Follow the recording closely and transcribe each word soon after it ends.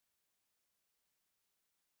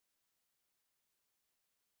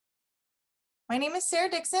My name is Sarah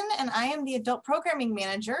Dixon, and I am the Adult Programming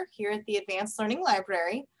Manager here at the Advanced Learning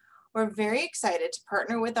Library. We're very excited to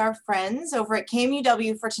partner with our friends over at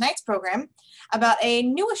KMUW for tonight's program about a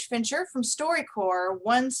newish venture from StoryCorps,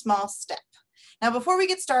 One Small Step. Now, before we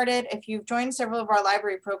get started, if you've joined several of our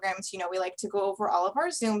library programs, you know we like to go over all of our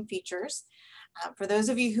Zoom features. For those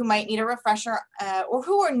of you who might need a refresher or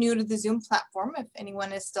who are new to the Zoom platform, if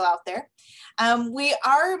anyone is still out there, we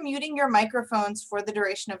are muting your microphones for the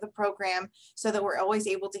duration of the program so that we're always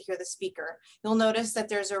able to hear the speaker. You'll notice that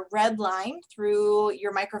there's a red line through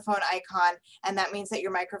your microphone icon, and that means that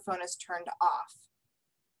your microphone is turned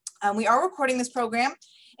off. We are recording this program.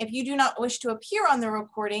 If you do not wish to appear on the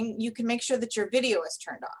recording, you can make sure that your video is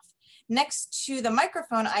turned off. Next to the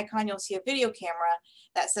microphone icon, you'll see a video camera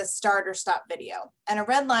that says start or stop video. And a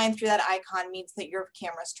red line through that icon means that your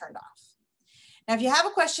camera is turned off. Now, if you have a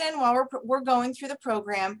question while we're going through the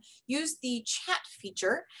program, use the chat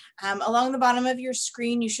feature. Along the bottom of your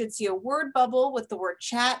screen, you should see a word bubble with the word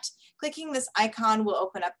chat. Clicking this icon will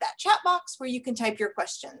open up that chat box where you can type your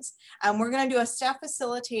questions. We're going to do a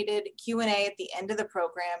staff-facilitated Q&A at the end of the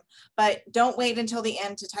program, but don't wait until the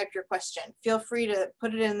end to type your question. Feel free to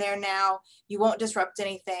put it in there now. You won't disrupt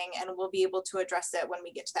anything, and we'll be able to address it when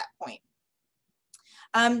we get to that point.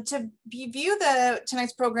 To view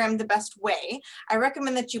tonight's program the best way, I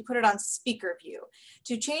recommend that you put it on speaker view.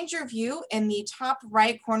 To change your view, in the top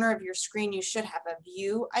right corner of your screen, you should have a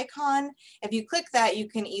view icon. If you click that, you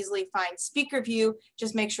can easily find speaker view.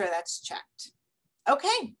 Just make sure that's checked.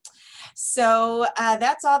 Okay, so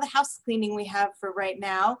that's all the house cleaning we have for right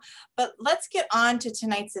now, but let's get on to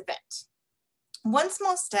tonight's event. One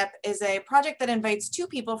Small Step is a project that invites two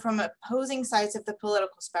people from opposing sides of the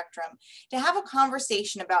political spectrum to have a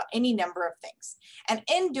conversation about any number of things. And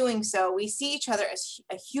in doing so, we see each other as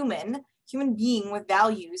a human being with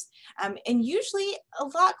values, and usually a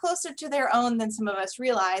lot closer to their own than some of us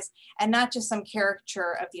realize, and not just some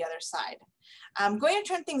caricature of the other side. I'm going to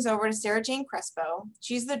turn things over to Sarah Jane Crespo.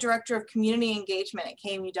 She's the Director of Community Engagement at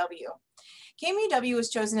KMUW. KMUW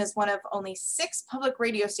was chosen as one of only 6 public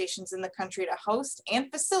radio stations in the country to host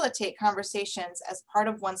and facilitate conversations as part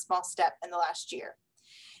of One Small Step in the last year.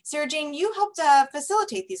 Sarah Jane, you helped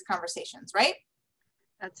facilitate these conversations, right?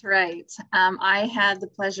 That's right. I had the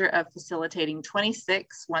pleasure of facilitating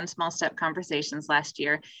 26 One Small Step conversations last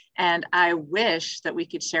year, and I wish that we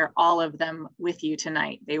could share all of them with you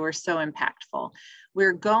tonight. They were so impactful.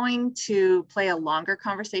 We're going to play a longer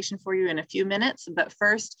conversation for you in a few minutes, but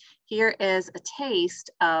first, here is a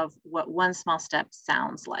taste of what One Small Step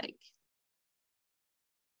sounds like.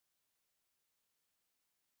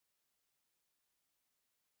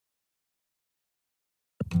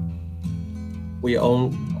 We all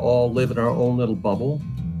live in our own little bubble.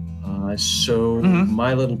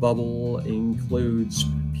 My little bubble includes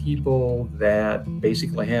people that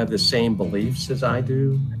basically have the same beliefs as I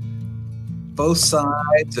do. Both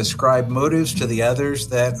sides ascribe motives to the others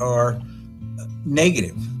that are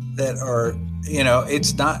negative, that are, you know,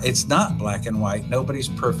 it's not black and white. Nobody's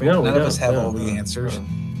perfect. None of us have all the answers.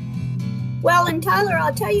 Well, and Tyler,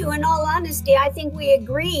 I'll tell you, in all honesty, I think we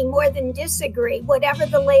agree more than disagree, whatever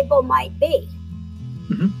the label might be.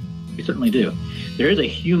 Mm-hmm. We certainly do. There is a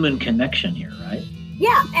human connection here, right?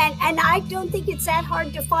 Yeah, and I don't think it's that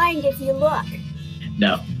hard to find if you look.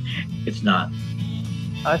 No, it's not.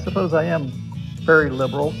 I suppose I am very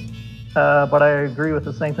liberal, but I agree with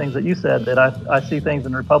the same things that you said, that I see things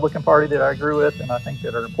in the Republican Party that I agree with and I think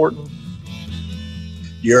that are important.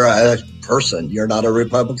 You're a person. You're not a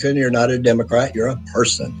Republican. You're not a Democrat. You're a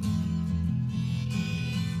person.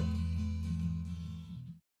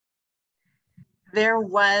 There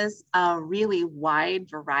was a really wide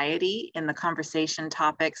variety in the conversation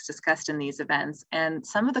topics discussed in these events, and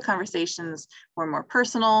some of the conversations were more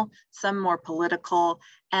personal, some more political,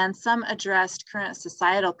 and some addressed current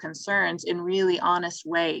societal concerns in really honest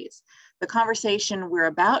ways. The conversation we're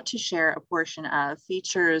about to share a portion of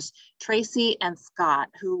features Tracy and Scott,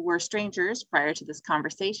 who were strangers prior to this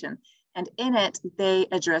conversation, and in it, they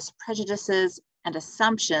address prejudices and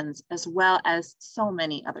assumptions, as well as so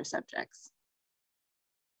many other subjects.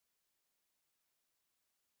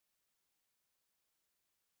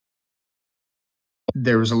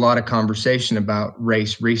 There was a lot of conversation about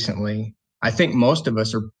race recently. I think most of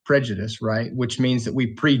us are prejudiced, right? Which means that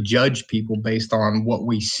we prejudge people based on what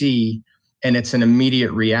we see, and it's an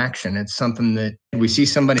immediate reaction. It's something that we see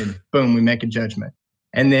somebody, boom, we make a judgment.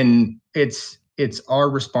 And then it's our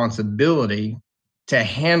responsibility to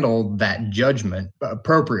handle that judgment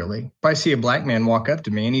appropriately. If I see a black man walk up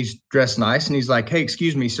to me and he's dressed nice and he's like, hey,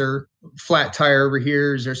 excuse me, sir, flat tire over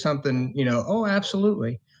here, is there something, oh,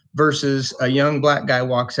 absolutely. versus a young black guy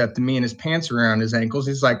walks up to me and his pants are around his ankles.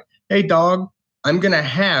 He's like, hey, dog, I'm going to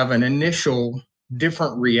have an initial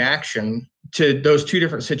different reaction to those two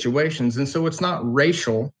different situations. And so it's not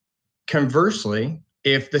racial. Conversely,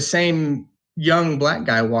 if the same young black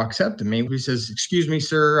guy walks up to me, he says, excuse me,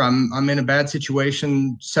 sir, I'm in a bad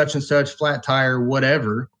situation, such and such, flat tire,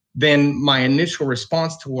 whatever, then my initial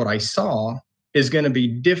response to what I saw is going to be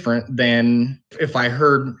different than if I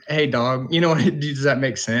heard, hey, dog, does that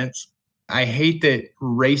make sense? I hate that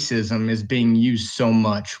racism is being used so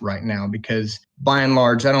much right now because by and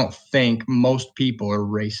large, I don't think most people are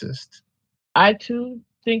racist. I too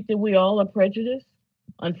think that we all are prejudiced.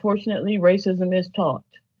 Unfortunately, racism is taught.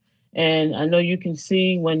 And I know you can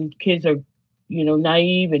see when kids are,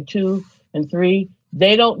 naive at 2 and 3,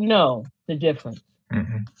 they don't know the difference.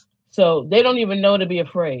 Mm-hmm. So they don't even know to be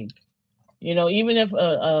afraid. Even if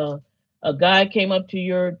a guy came up to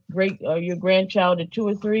your grandchild at 2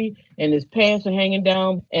 or 3 and his pants are hanging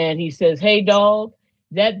down and he says, hey, dog,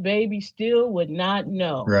 that baby still would not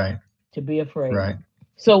know to be afraid. Right.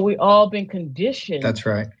 So we all been conditioned. That's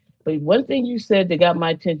right. But one thing you said that got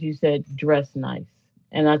my attention, you said dress nice.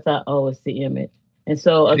 And I thought, oh, it's the image. And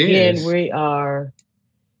so again, we are,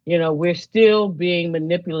 we're still being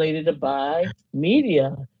manipulated by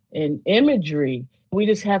media and imagery. We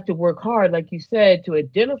just have to work hard, like you said, to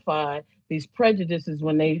identify these prejudices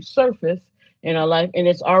when they surface in our life. And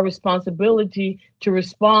it's our responsibility to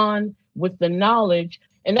respond with the knowledge.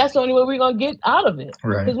 And that's the only way we're going to get out of it.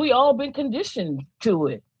 Right. Because we all been conditioned to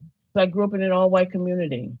it. I grew up in an all-white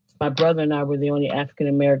community. My brother and I were the only African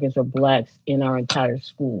Americans or blacks in our entire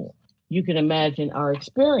school. You can imagine our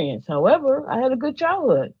experience. However, I had a good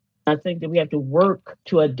childhood. I think that we have to work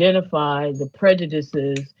to identify the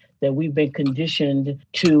prejudices that we've been conditioned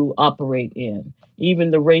to operate in,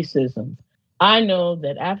 even the racism. I know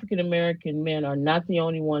that African American men are not the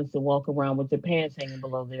only ones that walk around with their pants hanging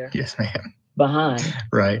below their behind.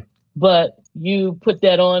 Right. But you put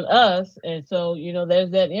that on us, and so,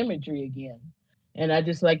 there's that imagery again. And I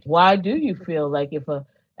just why do you feel like if a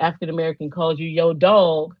African American calls you yo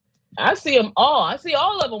dog, I see them all. I see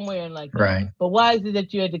all of them wearing like that. Right. But why is it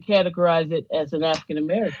that you had to categorize it as an African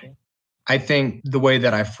American? I think the way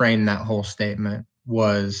that I framed that whole statement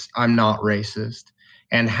was I'm not racist,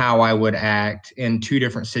 and how I would act in 2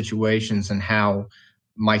 different situations and how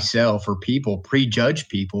myself or people prejudge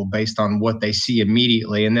people based on what they see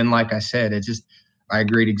immediately. And then, like I said, I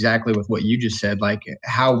agreed exactly with what you just said, like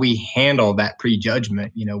how we handle that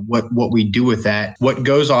prejudgment, what we do with that, what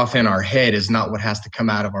goes off in our head is not what has to come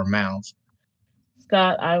out of our mouths.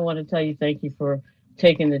 Scott, I want to tell you, thank you for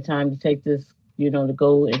taking the time to take this, to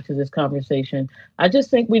go into this conversation. I just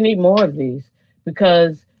think we need more of these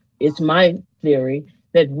because it's my theory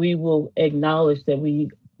that we will acknowledge that we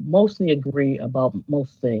mostly agree about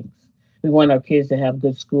most things. We want our kids to have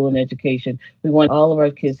good school and education. We want all of our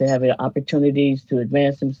kids to have opportunities to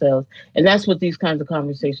advance themselves. And that's what these kinds of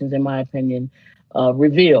conversations, in my opinion,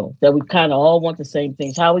 reveal, that we kind of all want the same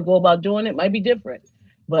things. How we go about doing it might be different,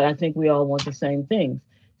 but I think we all want the same things.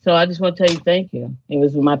 So I just want to tell you thank you. It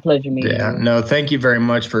was my pleasure meeting you. Yeah, no, thank you very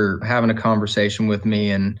much for having a conversation with me.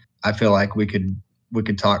 And I feel like we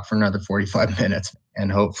could talk for another 45 minutes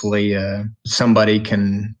and hopefully somebody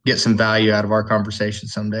can get some value out of our conversation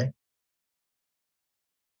someday.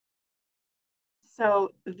 So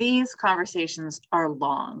these conversations are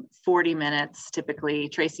long, 40 minutes typically.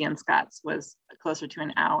 Tracy and Scott's was closer to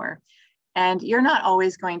an hour. And you're not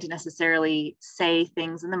always going to necessarily say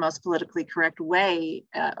things in the most politically correct way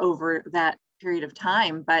over that period of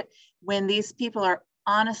time. But when these people are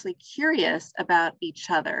honestly curious about each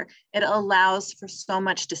other, it allows for so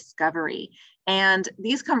much discovery. And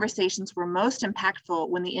these conversations were most impactful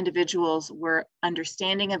when the individuals were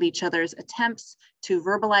understanding of each other's attempts to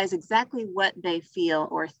verbalize exactly what they feel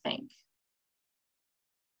or think.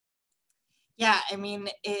 Yeah, I mean,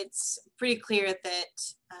 it's pretty clear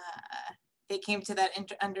that they came to that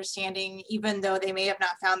understanding, even though they may have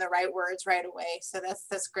not found the right words right away. So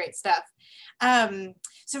that's great stuff.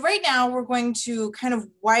 So right now we're going to kind of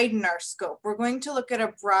widen our scope. We're going to look at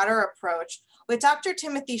a broader approach with Dr.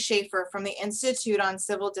 Timothy Schaefer from the Institute on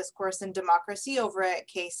Civil Discourse and Democracy over at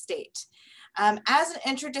K-State. As an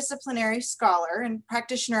interdisciplinary scholar and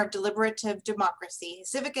practitioner of deliberative democracy,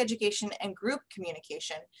 civic education, and group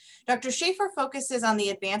communication, Dr. Schaefer focuses on the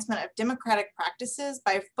advancement of democratic practices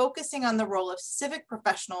by focusing on the role of civic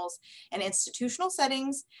professionals in institutional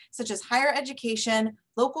settings, such as higher education,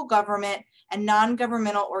 local government, and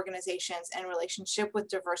non-governmental organizations in relationship with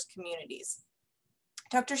diverse communities.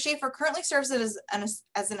 Dr. Schaefer currently serves as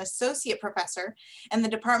an associate professor in the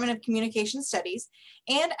Department of Communication Studies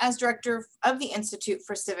and as director of the Institute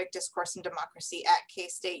for Civic Discourse and Democracy at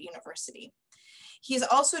K-State University. He is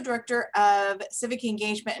also director of civic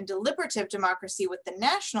engagement and deliberative democracy with the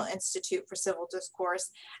National Institute for Civil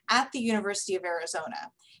Discourse at the University of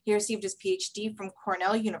Arizona. He received his PhD from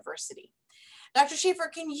Cornell University. Dr.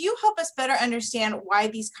 Schaefer, can you help us better understand why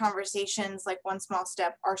these conversations like One Small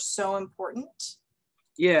Step are so important?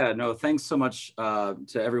 Yeah, no, thanks so much to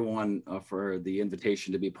everyone for the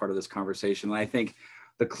invitation to be part of this conversation. And I think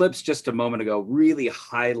the clips just a moment ago really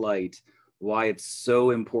highlight why it's so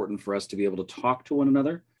important for us to be able to talk to one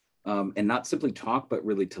another and not simply talk, but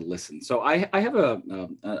really to listen. So I have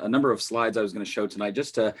a number of slides I was going to show tonight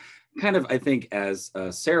just to kind of, I think, as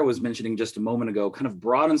Sarah was mentioning just a moment ago, kind of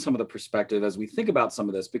broaden some of the perspective as we think about some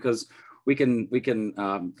of this, because we can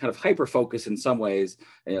kind of hyper-focus in some ways,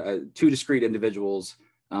 two discrete individuals,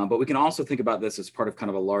 but we can also think about this as part of kind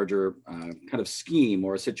of a larger kind of scheme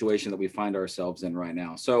or a situation that we find ourselves in right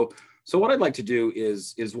now. So what I'd like to do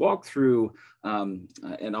is walk through,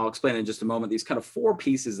 and I'll explain in just a moment, these kind of four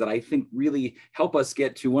pieces that I think really help us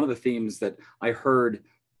get to one of the themes that I heard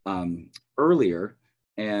earlier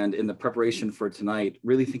and in the preparation for tonight,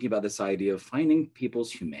 really thinking about this idea of finding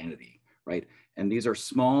people's humanity, right? And these are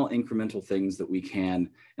small incremental things that we can,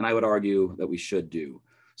 and I would argue that we should do.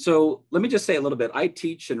 So let me just say a little bit. I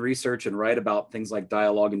teach and research and write about things like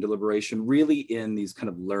dialogue and deliberation really in these kind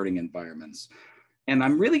of learning environments. And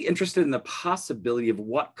I'm really interested in the possibility of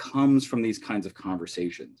what comes from these kinds of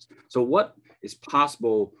conversations. So what is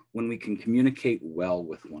possible when we can communicate well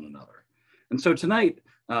with one another? And so tonight,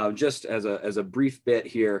 just as a brief bit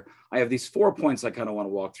here, I have these 4 points I kind of want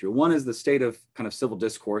to walk through. One is the state of kind of civil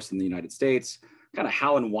discourse in the United States, kind of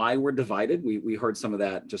how and why we're divided. We heard some of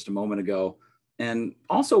that just a moment ago. And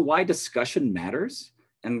also why discussion matters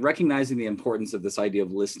and recognizing the importance of this idea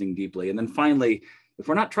of listening deeply. And then finally, if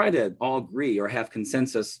we're not trying to all agree or have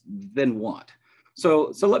consensus, then what?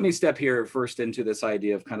 So let me step here first into this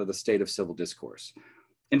idea of kind of the state of civil discourse.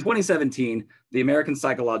 In 2017, the American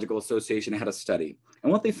Psychological Association had a study,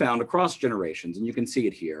 and what they found across generations, and you can see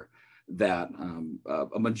it here, that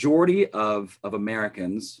a majority of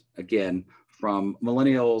Americans, again, from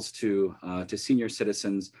millennials to senior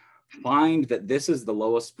citizens, find that this is the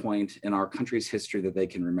lowest point in our country's history that they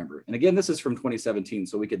can remember. And again, this is from 2017,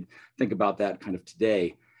 so we could think about that kind of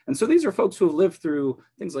today. And so these are folks who have lived through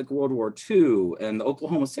things like World War II and the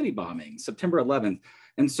Oklahoma City bombing, September 11th.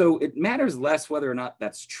 And so it matters less whether or not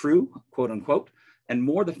that's true, quote unquote, and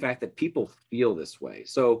more the fact that people feel this way.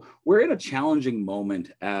 So we're in a challenging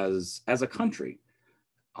moment as a country.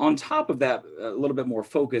 On top of that, a little bit more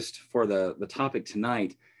focused for the topic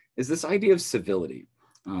tonight is this idea of civility.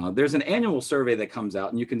 There's an annual survey that comes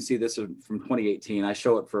out, and you can see this from 2018. I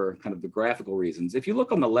show it for kind of the graphical reasons. If you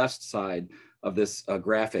look on the left side of this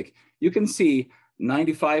graphic, you can see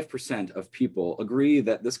 95% of people agree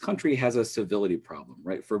that this country has a civility problem,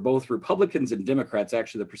 right? For both Republicans and Democrats,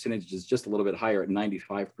 actually the percentage is just a little bit higher at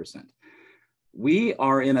 95%. We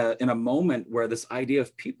are in a moment where this idea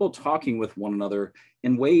of people talking with one another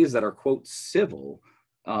in ways that are, quote, civil,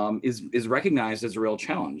 is recognized as a real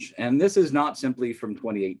challenge. And this is not simply from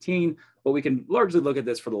 2018, but we can largely look at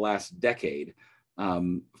this for the last decade.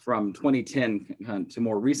 From 2010 to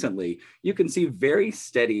more recently, you can see very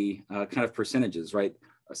steady kind of percentages, right?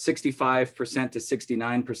 65% to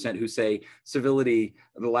 69% who say civility,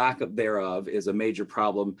 the lack of thereof, is a major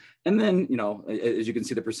problem. And then, you know, as you can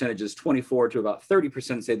see, the percentages 24 to about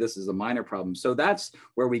 30% say this is a minor problem. So that's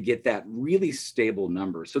where we get that really stable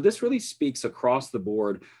number. So this really speaks across the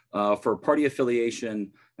board for party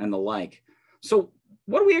affiliation and the like. So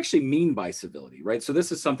what do we actually mean by civility, right? So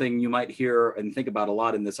this is something you might hear and think about a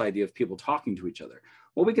lot in this idea of people talking to each other.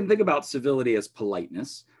 Well, we can think about civility as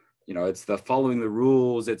politeness. You know, it's the following the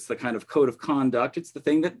rules, it's the kind of code of conduct, it's the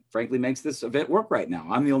thing that frankly makes this event work right now.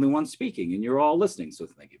 I'm the only one speaking and you're all listening, so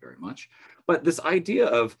thank you very much. But this idea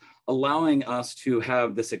of allowing us to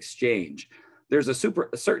have this exchange, there's a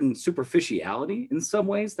certain superficiality in some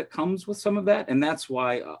ways that comes with some of that, and that's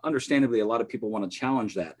why, understandably, a lot of people want to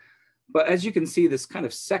challenge that. But as you can see, this kind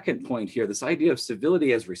of second point here, this idea of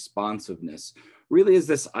civility as responsiveness, really is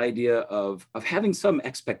this idea of having some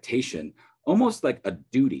expectation, almost like a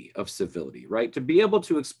duty of civility, right? To be able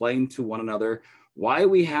to explain to one another why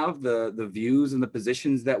we have the views and the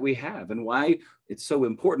positions that we have, and why it's so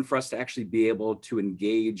important for us to actually be able to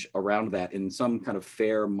engage around that in some kind of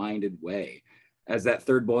fair-minded way. As that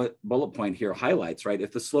third bullet point here highlights, right?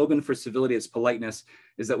 If the slogan for civility is politeness,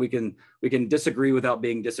 is that we can disagree without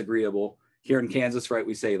being disagreeable. Here in Kansas, right,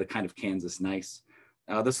 we say the kind of Kansas nice.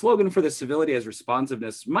 The slogan for the civility as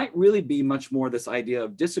responsiveness might really be much more this idea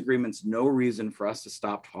of disagreements, no reason for us to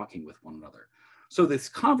stop talking with one another. So these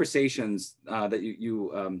conversations that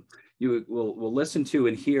you will listen to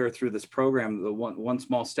and hear through this program, the one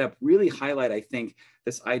small step, really highlight, I think,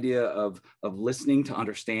 this idea of listening to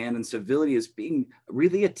understand, and civility is being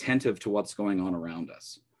really attentive to what's going on around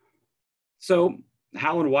us. So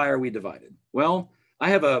how and why are we divided? Well, I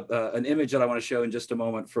have an image that I want to show in just a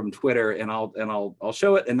moment from Twitter, and I'll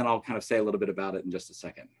show it, and then I'll kind of say a little bit about it in just a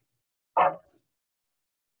second.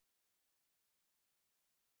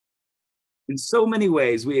 In so many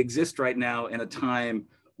ways, we exist right now in a time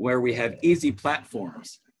where we have easy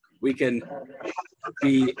platforms. We can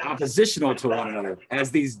be oppositional to one another, as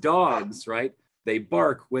these dogs, right? They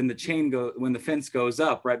bark when the fence goes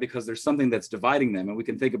up, right? Because there's something that's dividing them. And we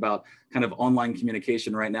can think about kind of online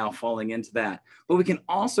communication right now falling into that. But we can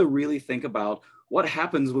also really think about what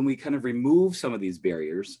happens when we kind of remove some of these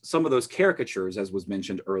barriers, some of those caricatures, as was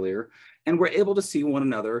mentioned earlier, and we're able to see one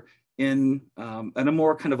another in a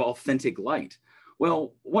more kind of authentic light.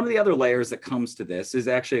 Well, one of the other layers that comes to this is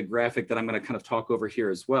actually a graphic that I'm going to kind of talk over here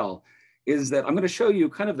as well, is that I'm going to show you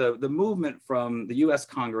kind of the movement from the US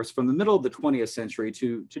Congress from the middle of the 20th century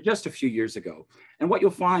to just a few years ago. And what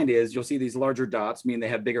you'll find is you'll see these larger dots mean they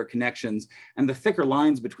have bigger connections, and the thicker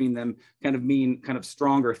lines between them kind of mean kind of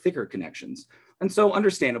stronger, thicker connections. And so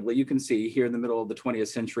understandably, you can see here in the middle of the 20th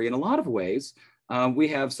century, in a lot of ways, we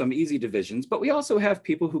have some easy divisions, but we also have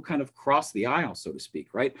people who kind of cross the aisle, so to speak,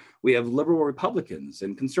 right? We have liberal Republicans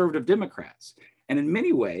and conservative Democrats. And in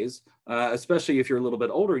many ways, especially if you're a little bit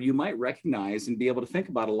older, you might recognize and be able to think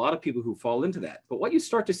about a lot of people who fall into that. But what you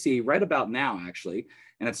start to see right about now, actually,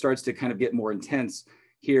 and it starts to kind of get more intense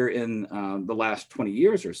here in the last 20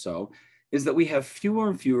 years or so, is that we have fewer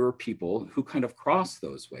and fewer people who kind of cross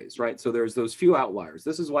those ways, right? So there's those few outliers.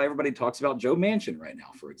 This is why everybody talks about Joe Manchin right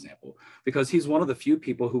now, for example, because he's one of the few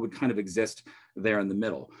people who would kind of exist there in the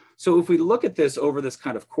middle. So if we look at this over this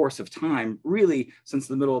kind of course of time, really since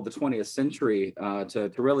the middle of the 20th century to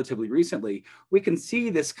relatively recently, we can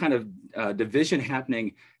see this kind of division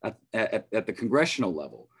happening at the congressional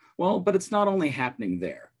level. Well, but it's not only happening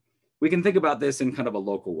there. We can think about this in kind of a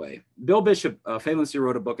local way. Bill Bishop famously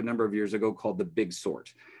wrote a book a number of years ago called The Big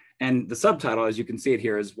Sort. And the subtitle, as you can see it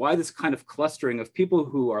here, is why this kind of clustering of people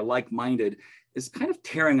who are like-minded is kind of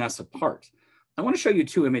tearing us apart. I want to show you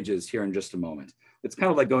two images here in just a moment. It's kind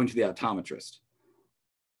of like going to the optometrist.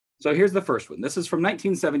 So here's the first one. This is from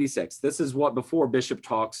 1976. This is what before Bishop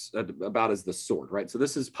talks about as the sort, right? So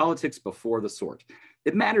this is politics before the sort.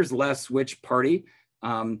 It matters less which party,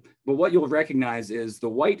 but what you'll recognize is the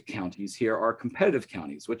white counties here are competitive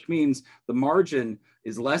counties, which means the margin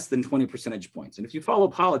is less than 20 percentage points. And if you follow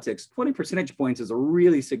politics, 20 percentage points is a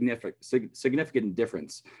really significant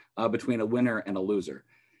difference between a winner and a loser.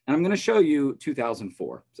 And I'm going to show you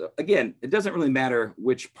 2004. So again, it doesn't really matter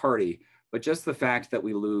which party, but just the fact that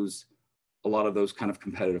we lose a lot of those kind of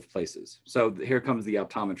competitive places. So here comes the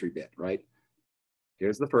optometry bit, right?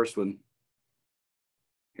 Here's the first one.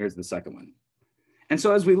 Here's the second one. And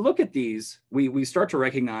so as we look at these, we start to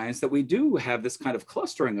recognize that we do have this kind of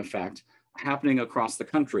clustering effect happening across the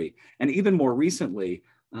country. And even more recently,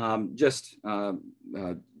 just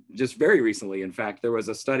very recently, in fact, there was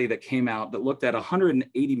a study that came out that looked at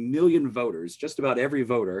 180 million voters, just about every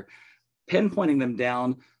voter, pinpointing them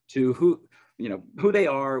down to who they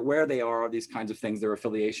are, where they are, these kinds of things, their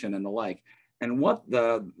affiliation and the like. And what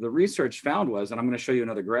the research found was, and I'm going to show you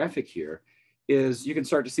another graphic here, is you can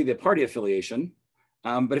start to see the party affiliation.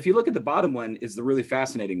 But if you look at the bottom one is the really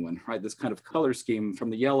fascinating one, right? This kind of color scheme from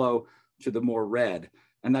the yellow to the more red,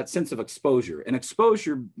 and that sense of exposure. And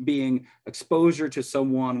exposure being exposure to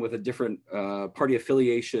someone with a different party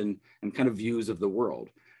affiliation and kind of views of the world.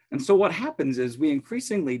 And so what happens is we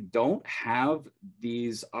increasingly don't have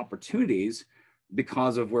these opportunities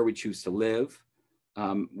because of where we choose to live,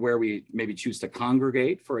 where we maybe choose to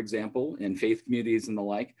congregate, for example, in faith communities and the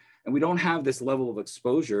like. And we don't have this level of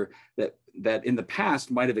exposure that in the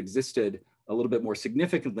past might have existed a little bit more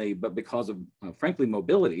significantly, but because of, frankly,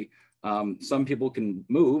 mobility, some people can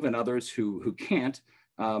move and others who can't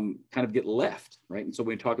kind of get left, right? And so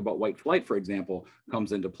when we talk about white flight, for example,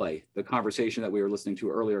 comes into play. The conversation that we were listening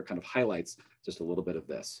to earlier kind of highlights just a little bit of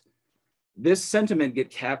this. This sentiment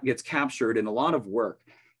gets captured in a lot of work.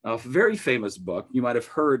 A very famous book, you might have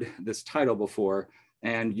heard this title before,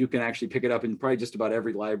 and you can actually pick it up in probably just about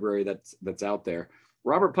every library that's out there.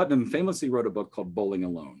 Robert Putnam famously wrote a book called Bowling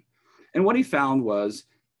Alone. And what he found was,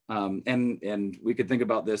 and we could think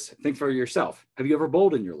about this, think for yourself. Have you ever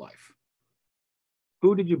bowled in your life?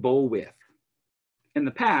 Who did you bowl with? in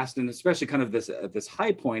the past, and especially kind of at this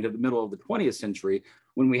high point of the middle of the 20th century,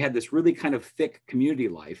 when we had this really kind of thick community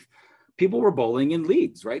life, people were bowling in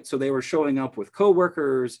leagues, right? So they were showing up with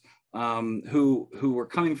coworkers who were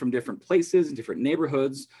coming from different places and different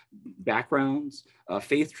neighborhoods, backgrounds,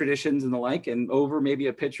 faith traditions and the like, and over maybe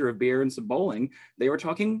a pitcher of beer and some bowling, they were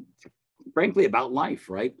talking frankly about life,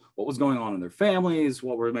 right? What was going on in their families,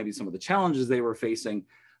 what were maybe some of the challenges they were facing.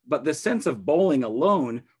 But the sense of bowling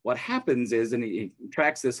alone, what happens is, and he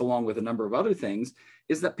tracks this along with a number of other things,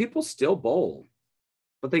 is that people still bowl,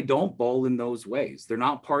 but they don't bowl in those ways. They're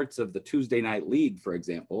not parts of the Tuesday night league, for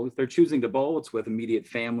example. If they're choosing to bowl, it's with immediate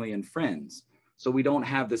family and friends. So we don't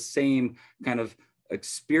have the same kind of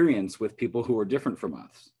experience with people who are different from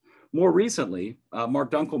us. More recently, Mark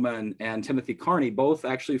Dunkelman and Timothy Carney, both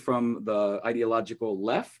actually from the ideological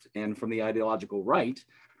left and from the ideological right,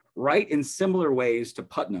 write in similar ways to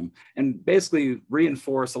Putnam and basically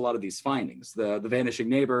reinforce a lot of these findings. The vanishing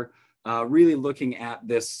neighbor, really looking at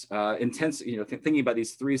this intense, thinking about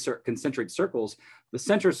these three concentric circles. The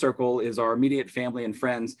center circle is our immediate family and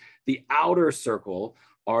friends. The outer circle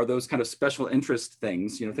are those kind of special interest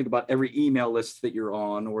things. Think about every email list that you're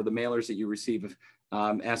on or the mailers that you receive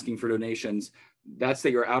asking for donations. That's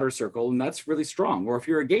your outer circle, and that's really strong. Or if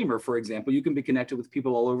you're a gamer, for example, you can be connected with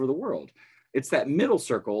people all over the world. It's that middle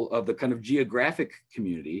circle of the kind of geographic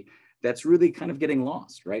community that's really kind of getting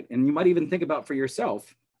lost, right? And you might even think about for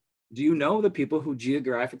yourself, do you know the people who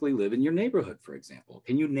geographically live in your neighborhood, for example?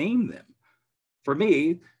 Can you name them? For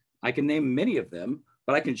me, I can name many of them,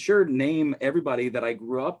 but I can sure name everybody that I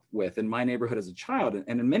grew up with in my neighborhood as a child.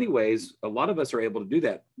 And in many ways, a lot of us are able to do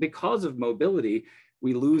that. Because of mobility,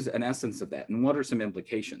 we lose an essence of that. And what are some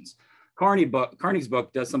implications? Carney's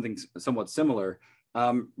book does something somewhat similar.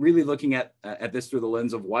 Really looking at this through the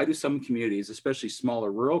lens of why do some communities, especially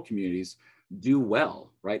smaller rural communities, do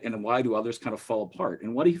well, right? And why do others kind of fall apart?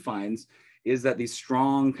 And what he finds is that these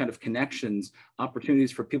strong kind of connections,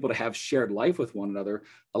 opportunities for people to have shared life with one another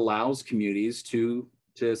allows communities to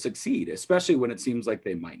succeed, especially when it seems like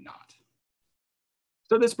they might not.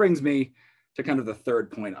 So this brings me to kind of the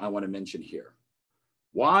third point I want to mention here.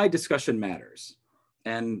 Why discussion matters,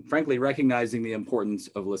 and frankly, recognizing the importance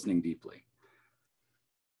of listening deeply.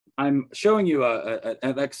 I'm showing you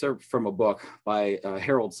an excerpt from a book by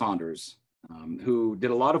Harold Saunders, who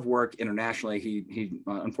did a lot of work internationally. He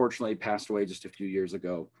unfortunately passed away just a few years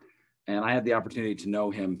ago, and I had the opportunity to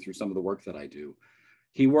know him through some of the work that I do.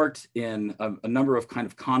 He worked in a number of kind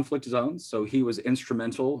of conflict zones, so he was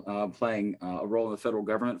instrumental playing a role in the federal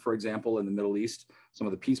government, for example, in the Middle East, some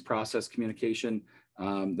of the peace process communication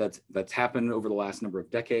that's happened over the last number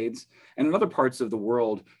of decades, and in other parts of the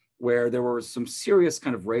world where there were some serious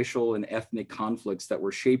kind of racial and ethnic conflicts that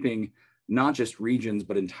were shaping not just regions,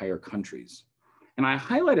 but entire countries. And I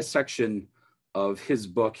highlight a section of his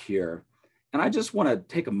book here, and I just want to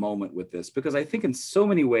take a moment with this because I think in so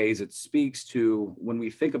many ways it speaks to when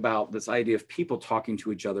we think about this idea of people talking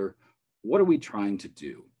to each other, what are we trying to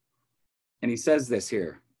do? And he says this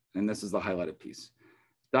here, and this is the highlighted piece.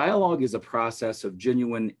 Dialogue is a process of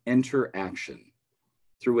genuine interaction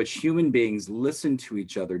through which human beings listen to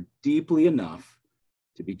each other deeply enough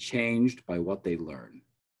to be changed by what they learn.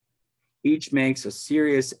 Each makes a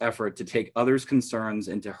serious effort to take others' concerns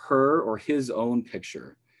into her or his own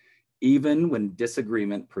picture, even when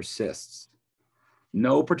disagreement persists.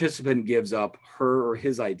 No participant gives up her or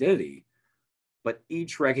his identity, but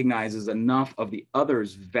each recognizes enough of the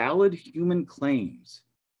other's valid human claims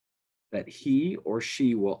that he or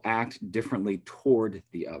she will act differently toward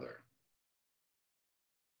the other.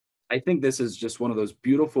 I think this is just one of those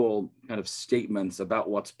beautiful kind of statements about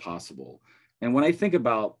what's possible. And when I think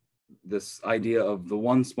about this idea of the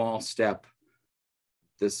one small step,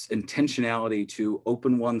 this intentionality to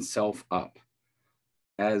open oneself up,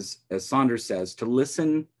 as Saunders says, to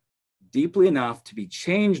listen deeply enough to be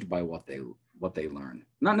changed by what they learn.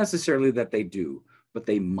 Not necessarily that they do, but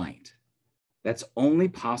they might. That's only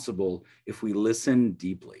possible if we listen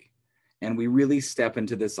deeply. And we really step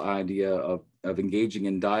into this idea of engaging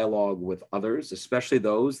in dialogue with others, especially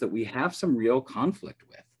those that we have some real conflict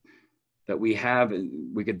with, that we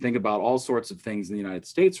could think about all sorts of things in the United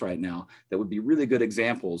States right now that would be really good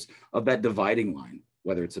examples of that dividing line,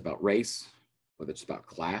 whether it's about race, whether it's about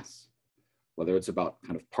class, whether it's about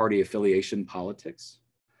kind of party affiliation politics.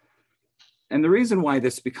 And the reason why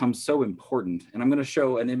this becomes so important, and I'm going to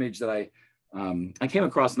show an image that I came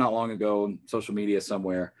across not long ago on social media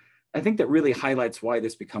somewhere, I think that really highlights why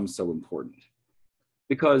this becomes so important.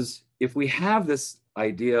 Because if we have this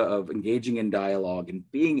idea of engaging in dialogue and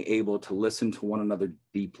being able to listen to one another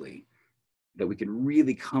deeply, that we can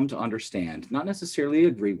really come to understand, not necessarily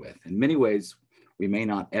agree with. In many ways, We may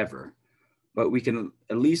not ever, but we can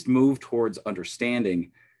at least move towards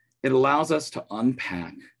understanding. It allows us to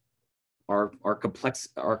unpack our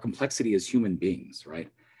complexity as human beings, right?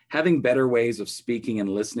 Having better ways of speaking and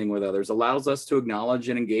listening with others allows us to acknowledge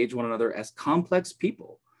and engage one another as complex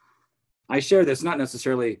people. I share this not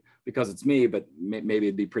necessarily because it's me, but maybe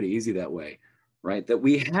it'd be pretty easy that way, right? That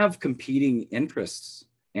we have competing interests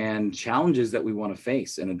and challenges that we want to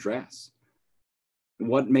face and address.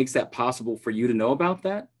 What makes that possible for you to know about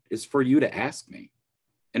that is for you to ask me,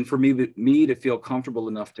 and for me to feel comfortable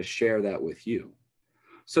enough to share that with you.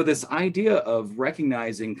 So this idea of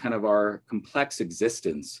recognizing kind of our complex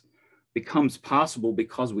existence becomes possible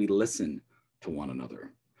because we listen to one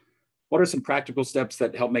another. What are some practical steps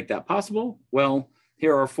that help make that possible? Well,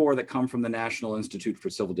 here are 4 that come from the National Institute for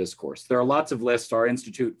Civil Discourse. There are lots of lists. Our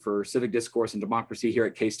Institute for Civic Discourse and Democracy here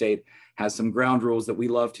at K-State has some ground rules that we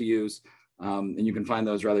love to use, and you can find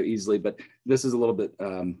those rather easily, but this is a little bit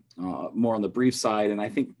more on the brief side, and I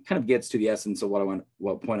think kind of gets to the essence of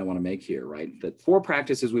what point I want to make here, right? That 4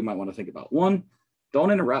 practices we might want to think about. 1,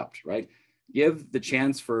 don't interrupt, right? Give the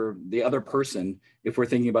chance for the other person, if we're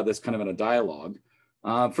thinking about this kind of in a dialogue,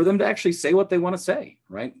 for them to actually say what they want to say,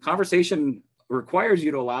 right? Conversation requires you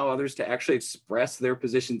to allow others to actually express their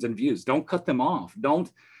positions and views. Don't cut them off.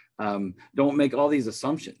 Don't make all these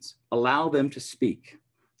assumptions. Allow them to speak,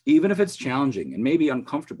 even if it's challenging and maybe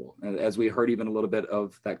uncomfortable, as we heard even a little bit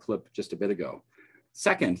of that clip just a bit ago.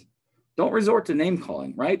 Second, don't resort to name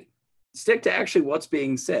calling, right? Stick to actually what's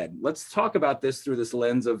being said. Let's talk about this through this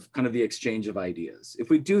lens of kind of the exchange of ideas. If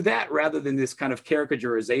we do that rather than this kind of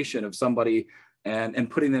caricaturization of somebody and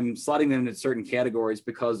slotting them into certain categories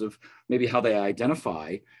because of maybe how they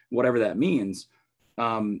identify, whatever that means,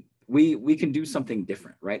 we can do something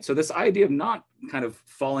different, right? So this idea of not kind of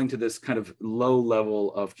falling to this kind of low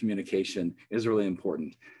level of communication is really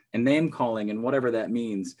important. And name calling and whatever that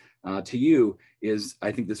means to you is,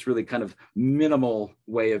 I think, this really kind of minimal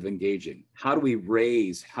way of engaging. How do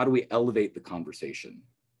we elevate the conversation?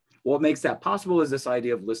 What makes that possible is this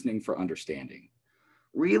idea of listening for understanding.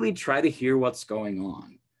 Really try to hear what's going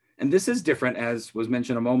on. And this is different, as was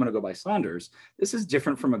mentioned a moment ago by Saunders, this is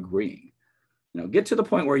different from agreeing. Get to the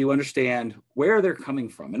point where you understand where they're coming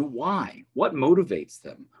from and why, what motivates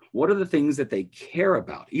them, what are the things that they care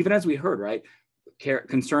about, even as we heard, right?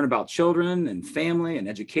 Concern about children and family and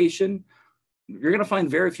education. You're going to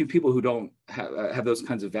find very few people who don't have those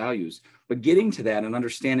kinds of values, but getting to that and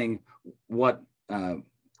understanding what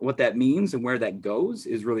that means and where that goes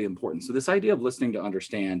is really important. So this idea of listening to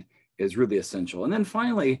understand is really essential. And then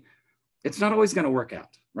finally, it's not always going to work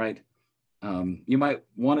out, right? You might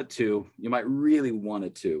want it to, you might really want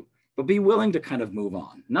it to, but be willing to kind of move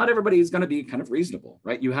on. Not everybody is going to be kind of reasonable,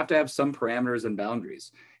 right? You have to have some parameters and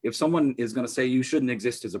boundaries. If someone is going to say you shouldn't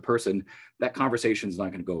exist as a person, that conversation is not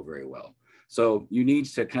going to go very well. So you need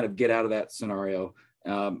to kind of get out of that scenario,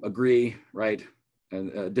 agree, right? And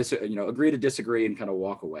agree to disagree and kind of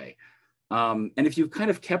walk away. And if you've kind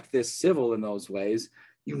of kept this civil in those ways,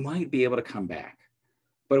 you might be able to come back.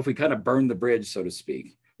 But if we kind of burn the bridge, so to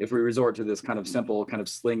speak, if we resort to this kind of simple kind of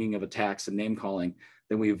slinging of attacks and name calling,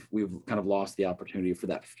 then we've kind of lost the opportunity for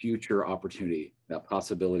that future opportunity, that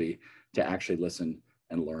possibility to actually listen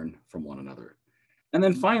and learn from one another. And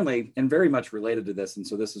then finally, and very much related to this, and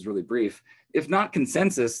so this is really brief, if not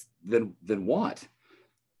consensus, then what?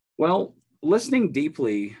 Well, listening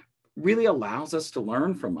deeply really allows us to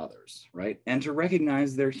learn from others, right? And to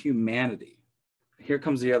recognize their humanity. Here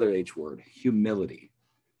comes the other H word, humility.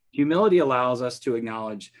 Humility allows us to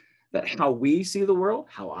acknowledge that how we see the world,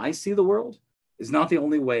 how I see the world, is not the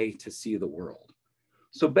only way to see the world.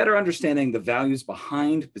 So better understanding the values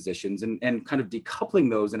behind positions and kind of decoupling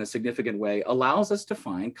those in a significant way allows us to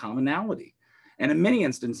find commonality. And in many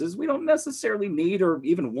instances, we don't necessarily need or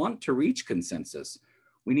even want to reach consensus.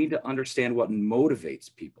 We need to understand what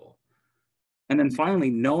motivates people. And then finally,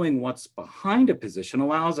 knowing what's behind a position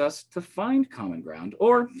allows us to find common ground,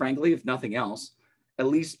 or frankly, if nothing else, at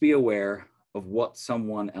least be aware of what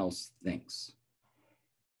someone else thinks.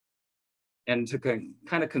 And to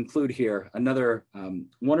kind of conclude here, another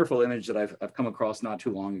wonderful image that I've come across not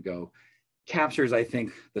too long ago captures, I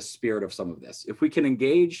think, the spirit of some of this. If we can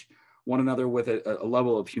engage one another with a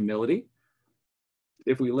level of humility,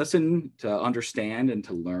 if we listen to understand and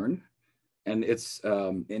to learn, and it's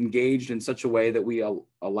engaged in such a way that we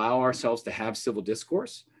allow ourselves to have civil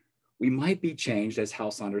discourse, we might be changed, as Hal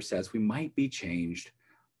Saunders says, we might be changed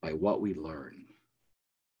by what we learn.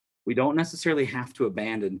 We don't necessarily have to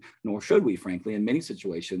abandon, nor should we, frankly, in many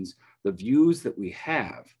situations, the views that we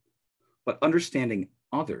have, but understanding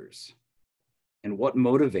others and what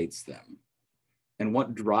motivates them and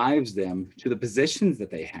what drives them to the positions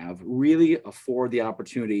that they have really afford the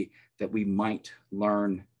opportunity that we might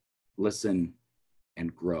learn, listen,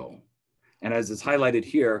 and grow. And as is highlighted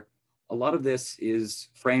here, a lot of this is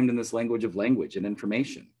framed in this language of language and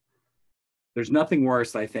information. There's nothing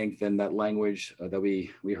worse, I think, than that language that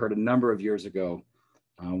we heard a number of years ago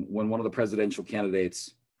when one of the presidential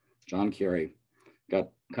candidates, John Kerry, got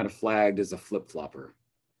kind of flagged as a flip-flopper.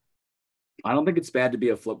 I don't think it's bad to be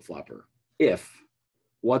a flip-flopper if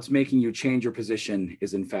what's making you change your position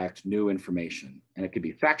is in fact new information. And it could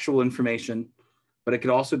be factual information, but it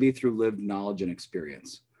could also be through lived knowledge and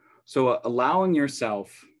experience. So allowing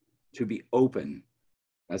yourself to be open,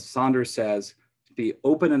 as Saunders says, to be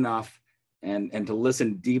open enough and to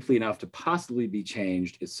listen deeply enough to possibly be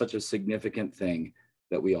changed is such a significant thing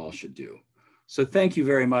that we all should do. So thank you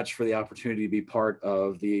very much for the opportunity to be part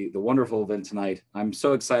of the wonderful event tonight. I'm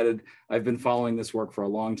so excited. I've been following this work for a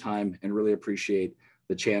long time and really appreciate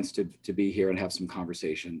the chance to be here and have some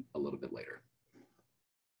conversation a little bit later.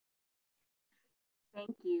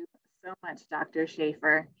 Thank you so much, Dr.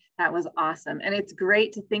 Schaefer. That was awesome. And it's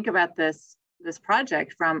great to think about this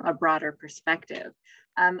project from a broader perspective.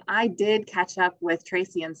 I did catch up with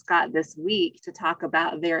Tracy and Scott this week to talk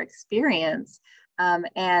about their experience.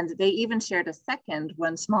 And they even shared a second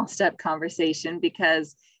one small step conversation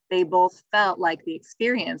because they both felt like the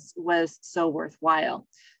experience was so worthwhile.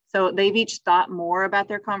 So they've each thought more about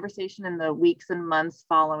their conversation in the weeks and months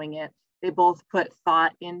following it. They both put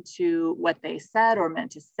thought into what they said or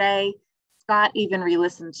meant to say. Scott even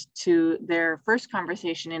re-listened to their first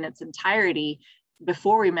conversation in its entirety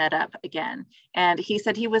before we met up again. And he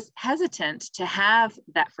said he was hesitant to have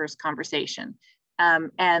that first conversation.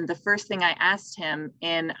 And the first thing I asked him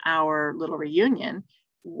in our little reunion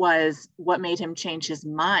was what made him change his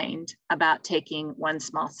mind about taking one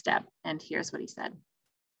small step. And here's what he said.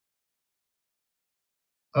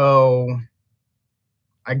 Oh,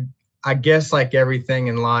 I guess like everything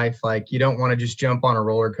in life, like you don't want to just jump on a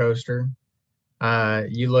roller coaster.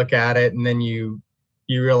 You look at it and then you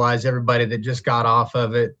realize everybody that just got off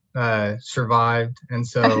of it survived, and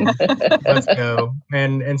so let's go.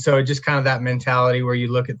 And so just kind of that mentality where you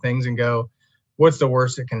look at things and go, what's the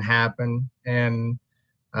worst that can happen? And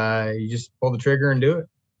you just pull the trigger and do it.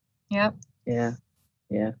 Yep. Yeah.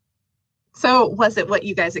 Yeah. So was it what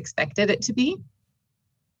you guys expected it to be?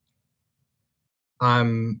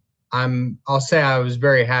 I'll say I was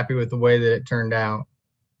very happy with the way that it turned out.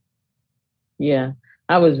 Yeah,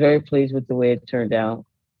 I was very pleased with the way it turned out.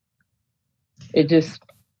 It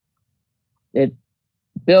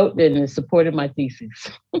built and it supported my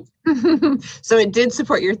thesis. So it did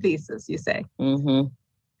support your thesis, you say? Mm-hmm.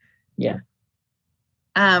 Yeah.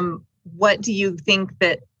 What do you think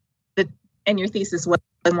that and your thesis was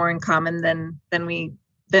more in common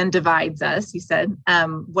than divides us, you said?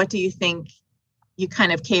 What do you think you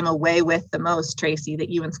kind of came away with the most, Tracy, that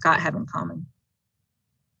you and Scott have in common?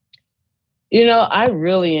 You know, I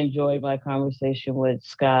really enjoyed my conversation with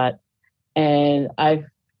Scott, and I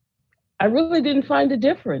really didn't find the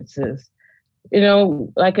differences. You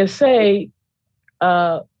know, like I say,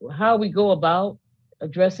 how we go about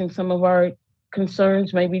addressing some of our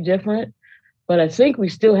concerns may be different, but I think we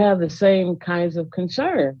still have the same kinds of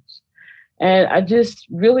concerns. And I just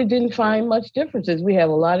really didn't find much differences. We have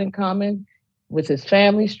a lot in common with his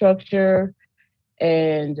family structure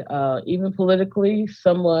and even politically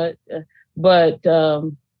somewhat. But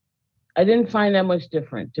I didn't find that much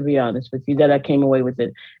different, to be honest with you, that I came away with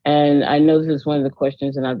it. And I know this is one of the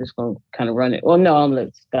questions, and I'm just going to kind of run it. Well, no, I'm going to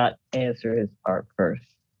let Scott answer his part first.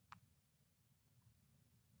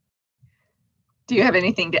 Do you have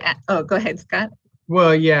anything to add? Oh, go ahead, Scott.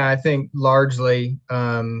 Well, yeah, I think largely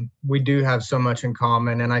we do have so much in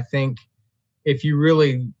common. And I think if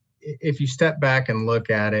you step back and look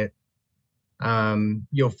at it,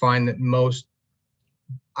 you'll find that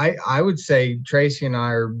I would say Tracy and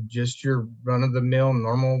I are just your run-of-the-mill,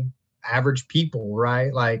 normal, average people,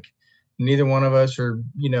 right? Like neither one of us are,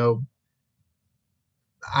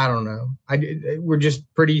 I don't know. We're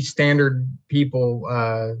just pretty standard people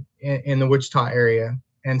in the Wichita area.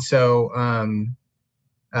 And so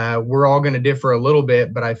we're all going to differ a little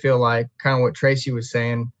bit, but I feel like kind of what Tracy was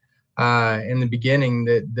saying in the beginning,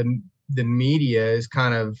 that the media is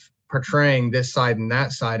kind of portraying this side and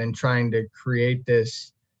that side and trying to create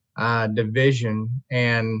this division,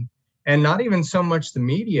 and not even so much the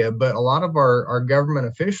media, but a lot of our government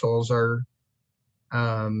officials are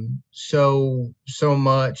so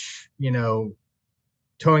much,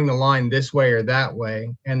 towing the line this way or that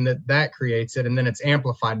way, and that creates it, and then it's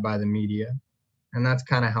amplified by the media. And that's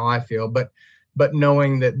kind of how I feel. But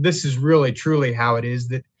knowing that this is really truly how it is,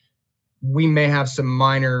 that we may have some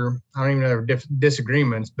minor, I don't even know,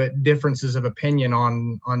 disagreements, but differences of opinion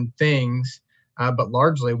on things. But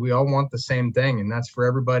largely, we all want the same thing, and that's for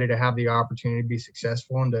everybody to have the opportunity to be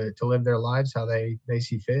successful and to live their lives how they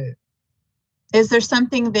see fit. Is there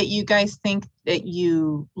something that you guys think that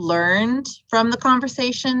you learned from the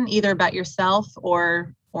conversation, either about yourself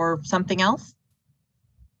or something else?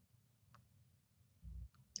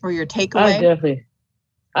 Or your takeaway?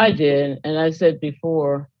 I did. And I said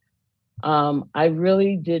before, I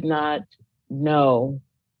really did not know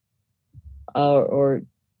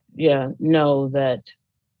know that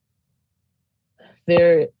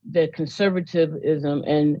that conservatism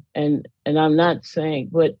and I'm not saying,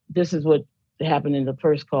 but this is what happened in the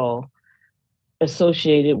first call,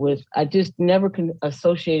 associated with, I just never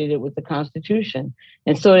associated it with the Constitution.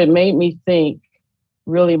 And so it made me think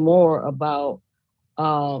really more about,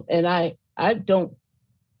 and I don't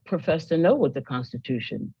profess to know what the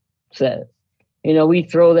Constitution says. We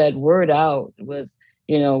throw that word out with,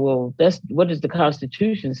 well, what does the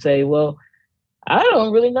Constitution say? Well, I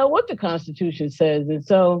don't really know what the Constitution says. And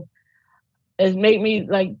so it made me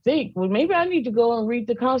think, well, maybe I need to go and read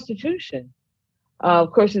the Constitution.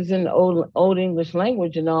 Of course, it's in the old English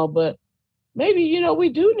language and all, but maybe, we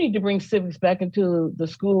do need to bring civics back into the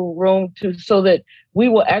school room so that we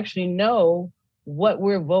will actually know what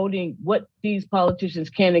we're voting, what these politicians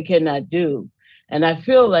can and cannot do. And I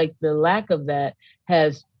feel like the lack of that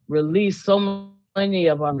has released so many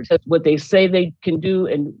of our, what they say they can do,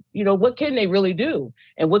 and what can they really do,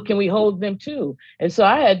 and what can we hold them to. And so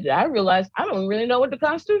I realized I don't really know what the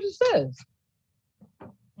Constitution says.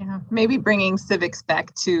 Yeah, maybe bringing civics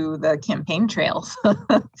back to the campaign trails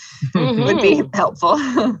would be helpful.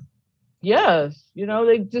 Yes,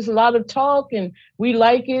 they just a lot of talk, and we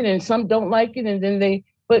like it, and some don't like it, and then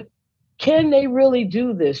but can they really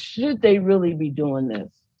do this? Should they really be doing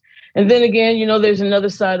this? And then again, there's another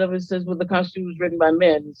side of it that says, well, the Constitution was written by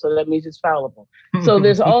men, so that means it's fallible. So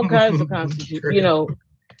there's all kinds of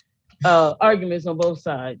arguments on both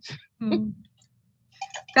sides.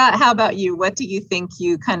 Scott, how about you? What do you think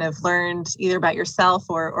you kind of learned either about yourself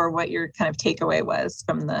or what your kind of takeaway was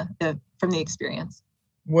from the experience?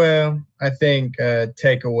 Well, I think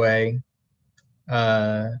takeaway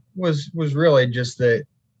was really just that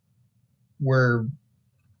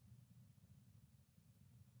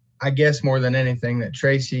I guess more than anything, that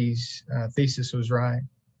Tracy's thesis was right.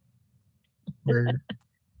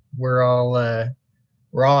 We're all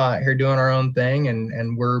out here doing our own thing,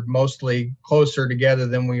 and we're mostly closer together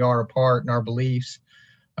than we are apart in our beliefs.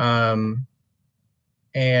 And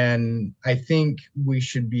I think we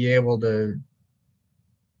should be able to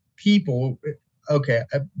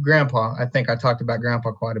Grandpa, I think I talked about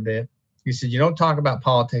Grandpa quite a bit. He said, you don't talk about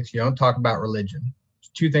politics, you don't talk about religion. It's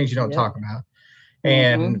two things you don't talk about.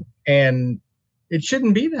 And it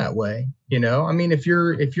shouldn't be that way. I mean, if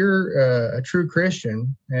you're a true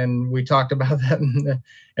Christian, and we talked about that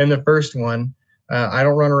in the first one, I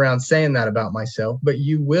don't run around saying that about myself, but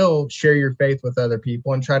you will share your faith with other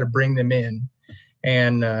people and try to bring them in.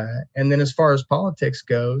 And then as far as politics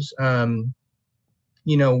goes,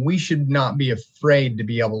 we should not be afraid to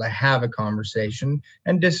be able to have a conversation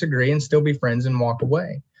and disagree and still be friends and walk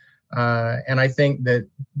away. And I think that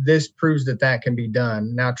this proves that can be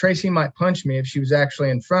done. Now, Tracy might punch me if she was actually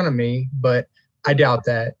in front of me, but I doubt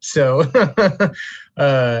that. So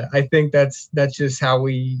I think that's just how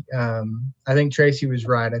we, I think Tracy was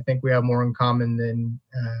right. I think we have more in common than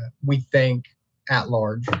we think at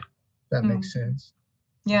large. If that makes sense.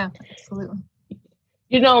 Yeah, absolutely.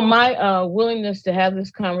 My willingness to have this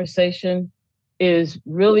conversation is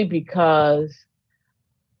really because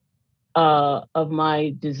of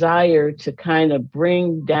my desire to kind of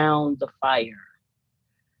bring down the fire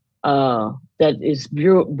that is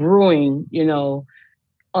brewing, in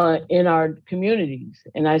our communities.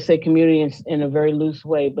 And I say community in a very loose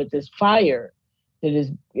way, but this fire that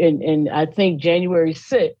is, and I think January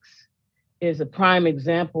 6th is a prime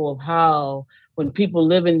example of how when people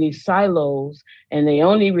live in these silos and they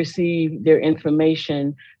only receive their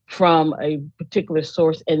information from a particular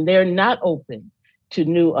source, and they're not open to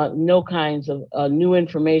no kinds of new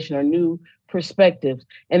information or new perspectives.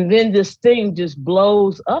 And then this thing just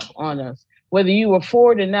blows up on us. Whether you were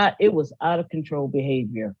for it or not, it was out of control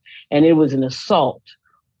behavior. And it was an assault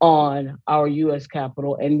on our US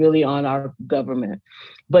Capitol and really on our government.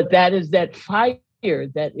 But that is that fire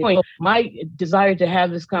that my desire to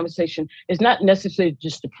have this conversation is not necessarily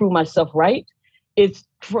just to prove myself right. It's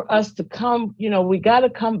for us to come, we got to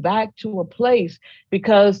come back to a place,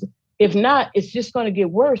 because If not, it's just going to get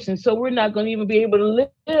worse. And so we're not going to even be able to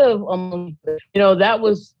live among,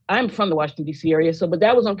 I'm from the Washington, D.C. area, but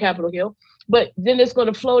that was on Capitol Hill. But then it's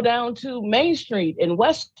going to flow down to Main Street and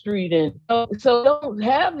West Street. And so don't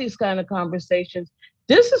have these kind of conversations.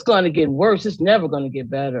 This is going to get worse. It's never going to get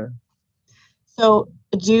better. So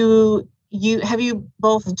have you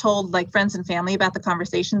both told like friends and family about the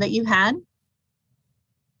conversation that you had?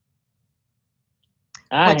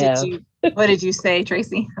 I have. What did you say,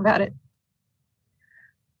 Tracy, about it?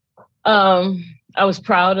 I was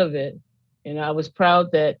proud of it. I was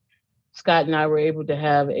proud that Scott and I were able to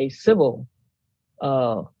have a civil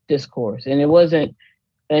discourse. And it wasn't,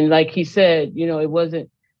 and like he said, it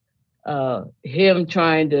wasn't him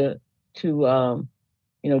trying to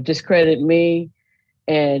discredit me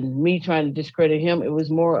and me trying to discredit him. It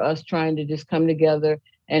was more us trying to just come together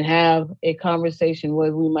and have a conversation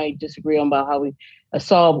where we might disagree on about how we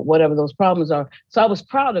solve whatever those problems are. So I was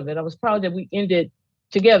proud of it. I was proud that we ended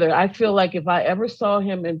together. I feel like if I ever saw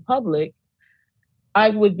him in public, I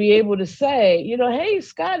would be able to say, hey,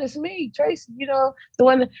 Scott, it's me, Tracy, the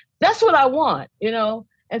one that's what I want,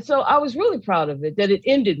 And so I was really proud of it, that it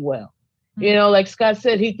ended well. Mm-hmm. Like Scott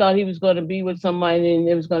said, he thought he was going to be with somebody and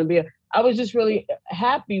it was going to be, I was just really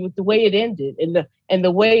happy with the way it ended and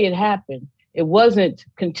the way it happened. It wasn't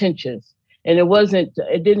contentious and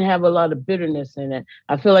it didn't have a lot of bitterness in it.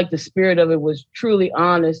 I feel like the spirit of it was truly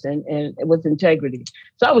honest and with integrity.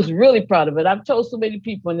 So I was really proud of it. I've told so many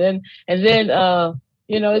people and then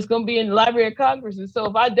it's going to be in the Library of Congress. And so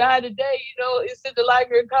if I die today, it's in the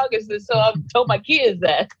Library of Congress. And so I've told my kids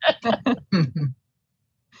that.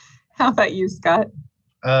 How about you, Scott?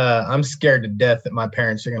 I'm scared to death that my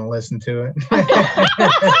parents are going to listen to it.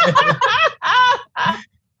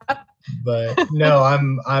 But no,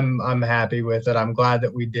 I'm happy with it. I'm glad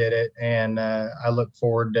that we did it, and I look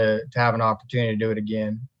forward to have an opportunity to do it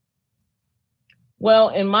again. Well,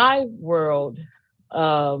 in my world,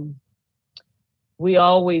 we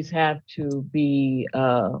always have to be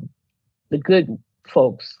the good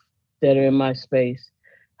folks that are in my space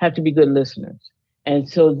have to be good listeners. And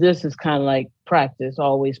so this is kind of like practice,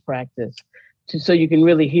 always practice, so you can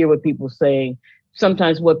really hear what people are saying.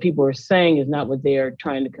 Sometimes what people are saying is not what they are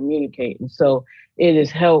trying to communicate. And so it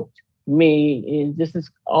has helped me, and this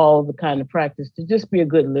is all the kind of practice, to just be a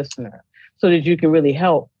good listener so that you can really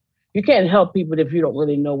help. You can't help people if you don't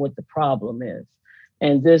really know what the problem is.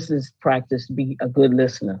 And this is practice to be a good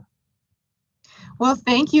listener. Well,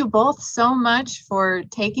 thank you both so much for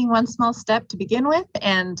taking one small step to begin with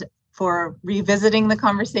and for revisiting the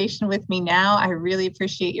conversation with me now. I really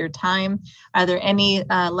appreciate your time. Are there any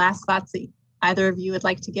last thoughts that either of you would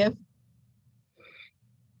like to give?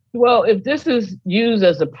 Well, if this is used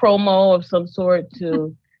as a promo of some sort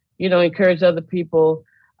to, encourage other people,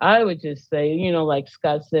 I would just say, like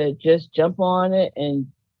Scott said, just jump on it and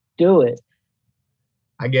do it.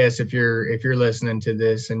 I guess if you're listening to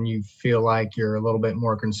this and you feel like you're a little bit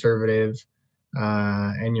more conservative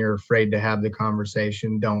and you're afraid to have the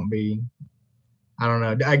conversation, don't be. I don't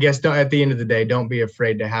know. I guess at the end of the day, don't be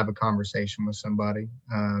afraid to have a conversation with somebody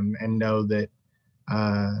and know that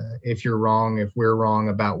if you're wrong, if we're wrong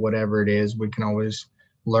about whatever it is, we can always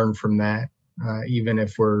learn from that. Even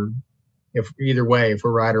if either way, if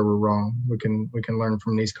we're right or we're wrong, we can learn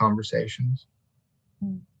from these conversations.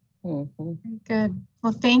 Mm-hmm. Good.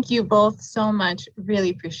 Well, thank you both so much.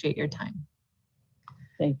 Really appreciate your time.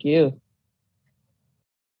 Thank you.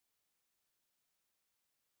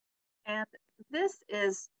 And this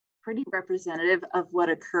is pretty representative of what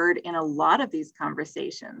occurred in a lot of these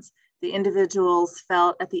conversations. The individuals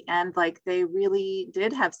felt at the end like they really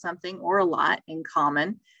did have something or a lot in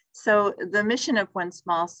common. So the mission of One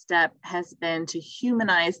Small Step has been to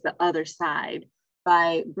humanize the other side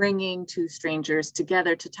by bringing two strangers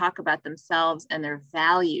together to talk about themselves and their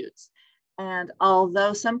values. And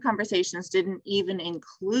although some conversations didn't even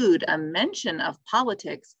include a mention of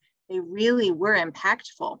politics, they really were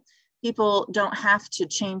impactful. People don't have to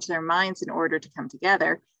change their minds in order to come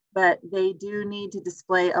together, but they do need to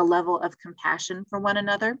display a level of compassion for one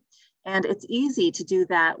another. And it's easy to do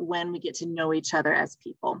that when we get to know each other as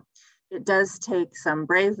people. It does take some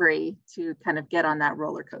bravery to kind of get on that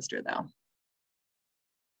roller coaster, though.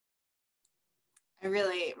 I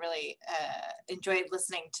really, really enjoyed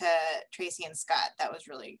listening to Tracy and Scott. That was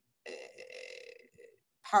really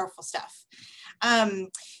powerful stuff.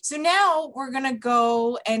 So now we're going to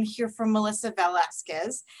go and hear from Melissa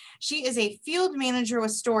Velasquez. She is a field manager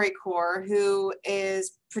with StoryCorps who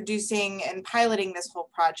is producing and piloting this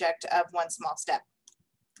whole project of One Small Step.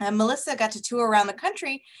 Melissa got to tour around the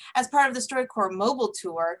country as part of the StoryCorps mobile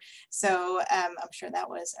tour. So I'm sure that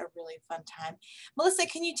was a really fun time. Melissa,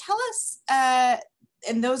 can you tell us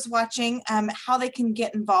and those watching how they can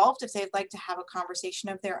get involved if they'd like to have a conversation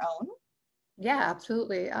of their own? Yeah,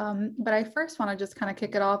 absolutely. But I first want to just kind of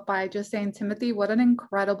kick it off by just saying, Timothy, what an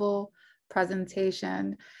incredible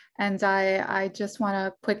presentation. And I just want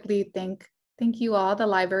to quickly thank you all, the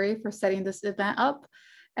library, for setting this event up,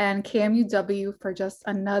 and KMUW for just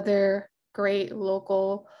another great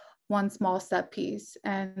local One Small Step piece,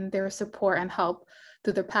 and their support and help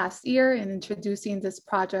through the past year in introducing this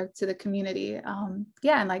project to the community.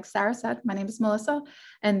 Yeah, and like Sarah said, my name is Melissa,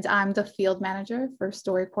 and I'm the field manager for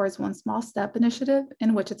StoryCorps' One Small Step initiative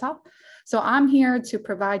in Wichita. So I'm here to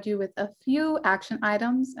provide you with a few action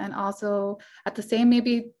items, and also at the same,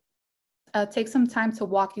 maybe take some time to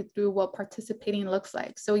walk you through what participating looks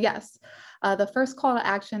like. So yes, the first call to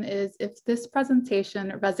action is, if this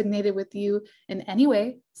presentation resonated with you in any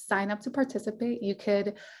way, sign up to participate. You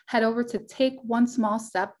could head over to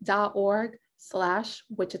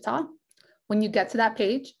takeonesmallstep.org/Wichita. When you get to that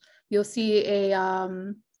page, you'll see a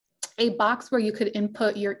box where you could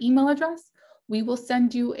input your email address. We will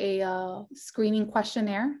send you a screening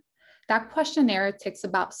questionnaire. That questionnaire takes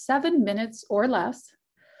about 7 minutes or less.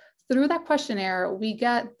 Through that questionnaire, we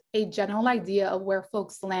get a general idea of where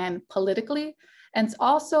folks land politically, and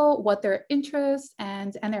also what their interests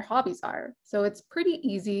and their hobbies are. So it's pretty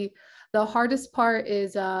easy. The hardest part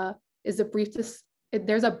is there's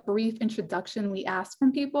a brief introduction we ask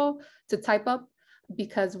from people to type up,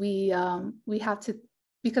 because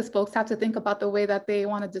because folks have to think about the way that they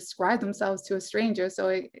want to describe themselves to a stranger.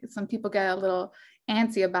 So some people get a little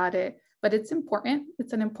antsy about it. But it's important.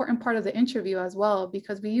 It's an important part of the interview as well,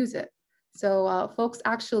 because we use it. So folks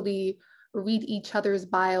actually read each other's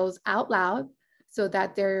bios out loud, so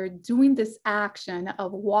that they're doing this action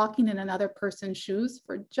of walking in another person's shoes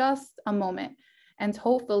for just a moment. And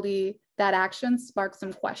hopefully that action sparks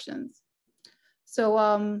some questions. So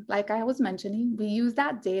like I was mentioning, we use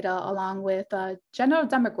that data along with general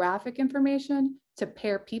demographic information to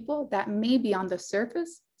pair people that maybe on the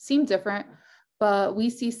surface seem different, but we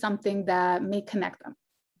see something that may connect them,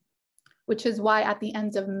 which is why at the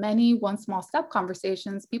end of many One Small Step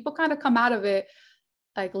conversations, people kind of come out of it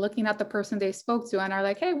like looking at the person they spoke to and are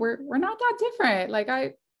like, hey, we're not that different. Like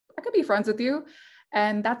I could be friends with you.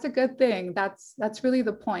 And that's a good thing. That's really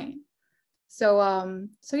the point. So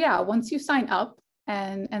yeah, once you sign up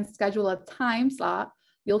and schedule a time slot,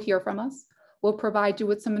 you'll hear from us. We'll provide you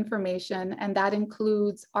with some information, and that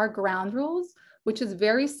includes our ground rules, which is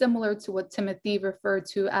very similar to what Timothy referred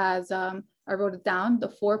to as, I wrote it down, the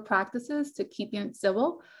 4 practices to keeping it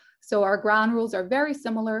civil. So our ground rules are very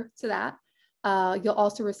similar to that. You'll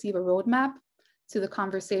also receive a roadmap to the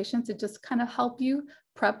conversation to just kind of help you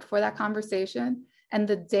prep for that conversation. And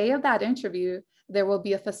the day of that interview, there will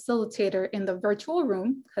be a facilitator in the virtual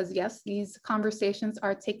room, because yes, these conversations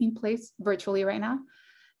are taking place virtually right now.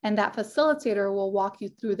 And that facilitator will walk you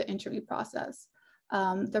through the interview process.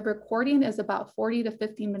 The recording is about 40 to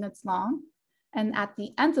 50 minutes long. And at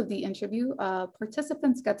the end of the interview,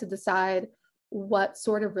 participants get to decide what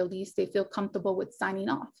sort of release they feel comfortable with signing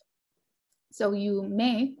off. So you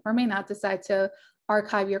may or may not decide to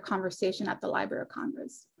archive your conversation at the Library of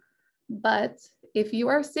Congress. But if you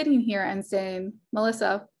are sitting here and saying,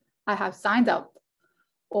 Melissa, I have signed up,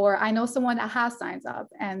 or I know someone that has signed up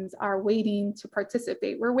and are waiting to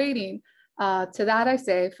participate, we're waiting. To that I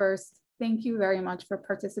say, first, thank you very much for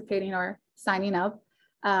participating or signing up.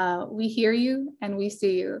 We hear you and we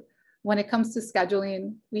see you. When it comes to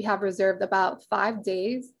scheduling, we have reserved about 5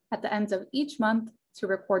 days at the end of each month to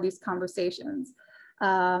record these conversations.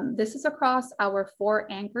 This is across our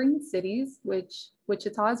 4 anchoring cities, which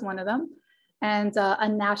Wichita is one of them, and a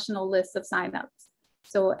national list of signups.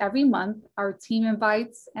 So every month, our team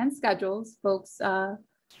invites and schedules folks that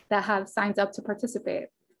have signed up to participate.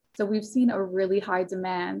 So we've seen a really high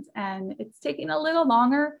demand, and it's taking a little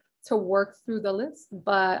longer to work through the list,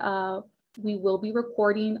 but we will be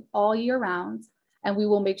recording all year round, and we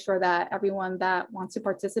will make sure that everyone that wants to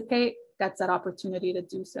participate gets that opportunity to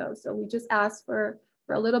do so. So we just ask for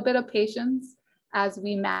a little bit of patience as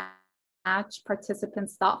we match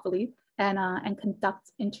participants thoughtfully and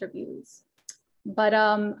conduct interviews. But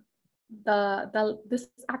this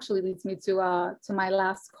actually leads me to my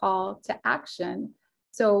last call to action.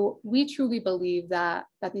 So we truly believe that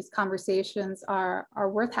these conversations are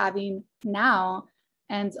worth having now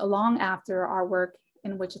and long after our work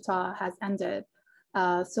in Wichita has ended.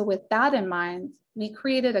 So with that in mind, we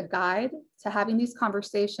created a guide to having these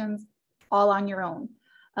conversations all on your own.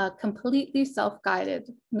 completely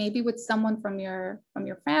self-guided, maybe with someone from your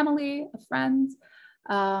family, a friend.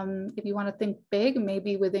 If you want to think big,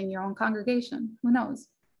 maybe within your own congregation, who knows?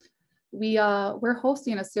 We're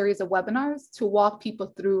hosting a series of webinars to walk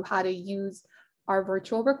people through how to use our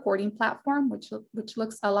virtual recording platform, which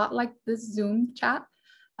looks a lot like this Zoom chat.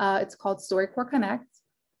 It's called StoryCorps Connect,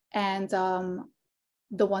 and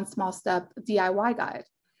the One Small Step DIY guide.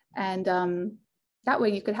 And that way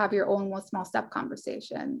you could have your own one small step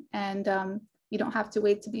conversation. And you don't have to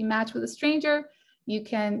wait to be matched with a stranger. You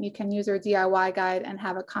can use our DIY guide and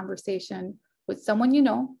have a conversation with someone you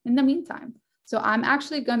know in the meantime. So I'm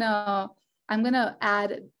actually gonna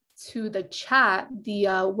add to the chat the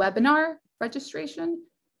webinar registration,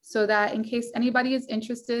 so that in case anybody is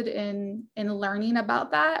interested in learning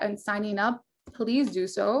about that and signing up, please do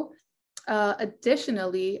so.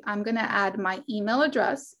 Additionally, I'm gonna add my email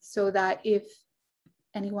address so that if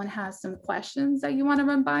anyone has some questions that you want to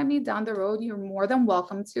run by me down the road, you're more than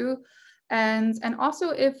welcome to. And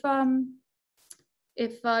also if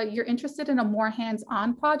you're interested in a more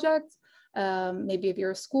hands-on project, maybe if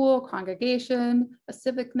you're a school, congregation, a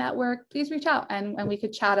civic network, please reach out and we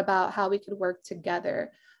could chat about how we could work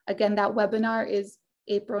together. Again, that webinar is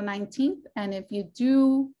April 19th. And if you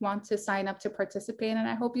do want to sign up to participate, and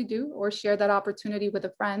I hope you do, or share that opportunity with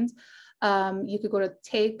a friend, you could go to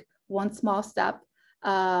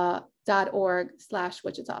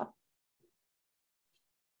takeonesmallstep.org/Wichita.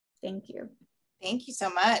 Thank you. Thank you so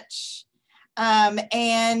much. Now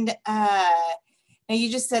you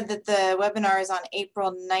just said that the webinar is on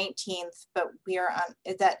April 19th, but we are on,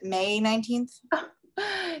 is that May 19th?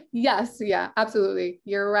 Yes, yeah, absolutely.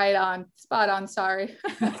 You're right on, spot on, sorry.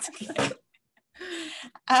 That's okay.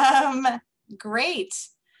 Great.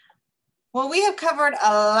 Well, we have covered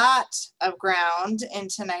a lot of ground in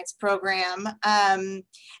tonight's program.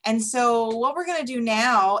 And so what we're gonna do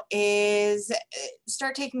now is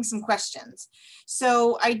start taking some questions.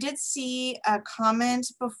 So I did see a comment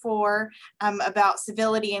before about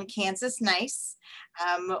civility in Kansas. Nice.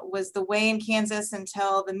 Was the way in Kansas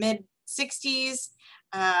until the mid-60s.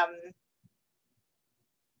 I'm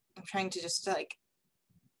trying to just like,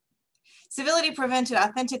 civility prevented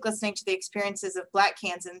authentic listening to the experiences of Black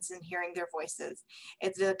Kansans and hearing their voices.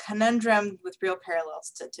 It's a conundrum with real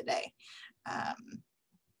parallels to today.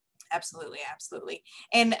 Absolutely, absolutely.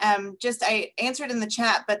 And just I answered in the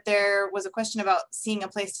chat, but there was a question about seeing a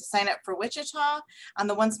place to sign up for Wichita on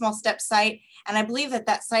the One Small Step site. And I believe that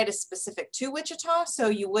that site is specific to Wichita, so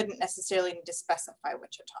you wouldn't necessarily need to specify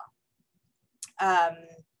Wichita.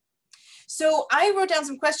 So I wrote down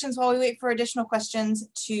some questions while we wait for additional questions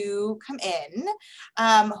to come in.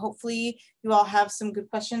 Hopefully you all have some good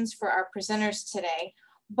questions for our presenters today.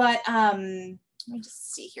 But let me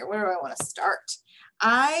just see here, where do I want to start?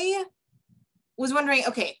 I was wondering,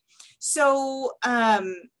 okay, so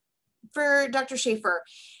for Dr. Schaefer,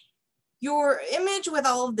 your image with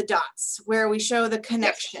all of the dots where we show the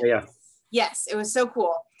connection. Yes, yeah. Yes, it was so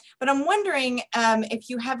cool. But I'm wondering if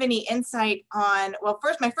you have any insight on, well,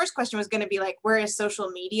 my first question was going to be like, where is social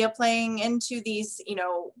media playing into these, you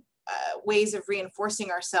know, ways of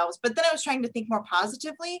reinforcing ourselves? But then I was trying to think more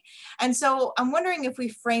positively. And so I'm wondering if we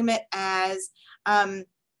frame it as,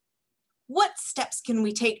 what steps can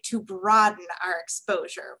we take to broaden our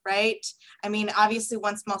exposure, right? I mean, obviously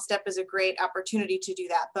One Small Step is a great opportunity to do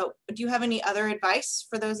that, but do you have any other advice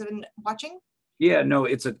for those watching? Yeah, no,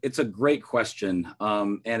 it's a great question.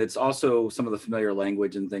 And it's also some of the familiar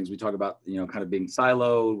language and things we talk about, you know, kind of being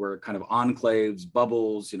siloed, we're kind of enclaves,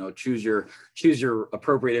 bubbles, you know, choose your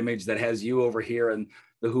appropriate image that has you over here and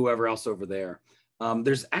the whoever else over there.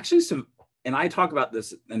 There's actually some, and I talk about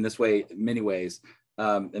this in this way, in many ways,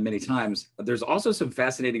 and many times, there's also some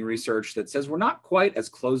fascinating research that says we're not quite as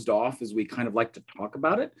closed off as we kind of like to talk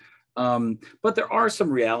about it. But there are some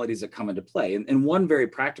realities that come into play. And one very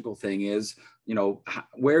practical thing is, you know,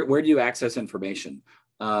 where do you access information?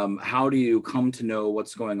 How do you come to know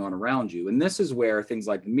what's going on around you? And this is where things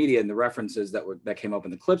like the media and the references that came up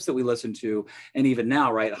in the clips that we listened to, and even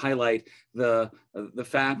now, right, highlight the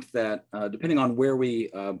fact that depending on where we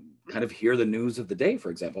kind of hear the news of the day,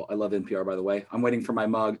 for example, I love NPR, by the way. I'm waiting for my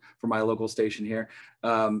mug for my local station here.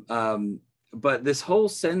 But this whole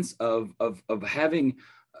sense of having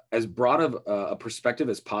as broad of a perspective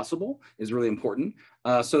as possible is really important.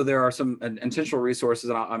 So there are some intentional resources,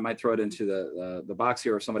 and I might throw it into the box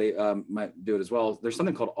here, or somebody might do it as well. There's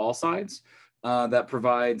something called All Sides that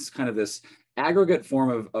provides kind of this aggregate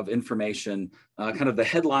form of information, kind of the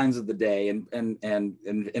headlines of the day, and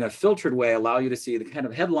in a filtered way allow you to see the kind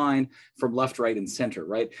of headline from left, right, and center,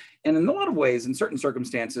 right? And in a lot of ways, in certain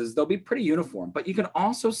circumstances, they'll be pretty uniform, but you can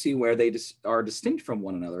also see where they are distinct from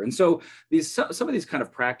one another. And so some of these kind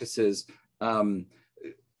of practices,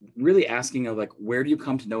 really asking of like, where do you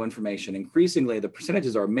come to know information? Increasingly, the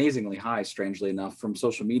percentages are amazingly high, strangely enough, from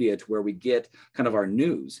social media to where we get kind of our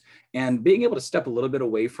news, and being able to step a little bit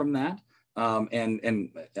away from that. And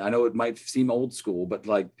I know it might seem old school, but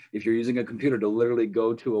like if you're using a computer to literally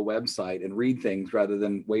go to a website and read things rather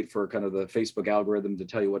than wait for kind of the Facebook algorithm to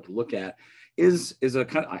tell you what to look at is a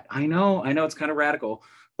kind of, I know it's kind of radical,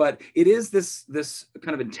 but it is this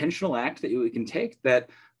kind of intentional act that we can take that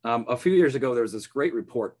a few years ago, there was this great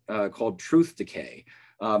report called Truth Decay,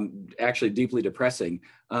 actually deeply depressing,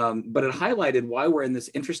 but it highlighted why we're in this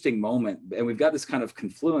interesting moment. And we've got this kind of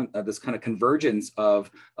this kind of convergence of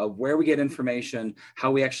where we get information, how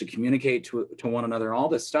we actually communicate to one another, all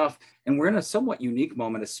this stuff. And we're in a somewhat unique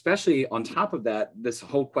moment, especially on top of that, this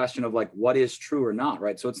whole question of like, what is true or not,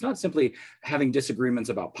 right? So it's not simply having disagreements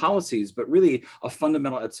about policies, but really a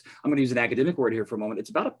fundamental, I'm going to use an academic word here for a moment. It's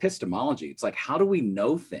about epistemology. It's like, how do we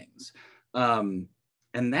know things? And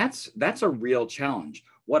that's a real challenge.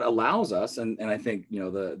 What allows us, and I think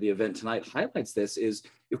the event tonight highlights this, is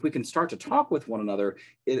if we can start to talk with one another,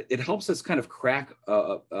 it helps us kind of crack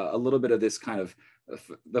a little bit of this kind of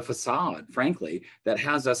the facade, frankly, that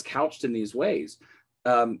has us couched in these ways.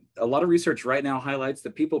 A lot of research right now highlights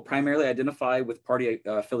that people primarily identify with party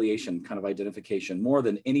affiliation kind of identification more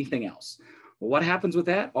than anything else. Well, what happens with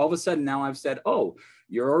that? All of a sudden now I've said, oh,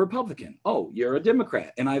 you're a Republican. Oh, you're a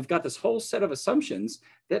Democrat. And I've got this whole set of assumptions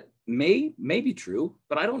that may be true,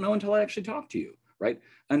 but I don't know until I actually talk to you, right?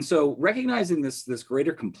 And so recognizing this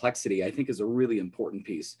greater complexity, I think, is a really important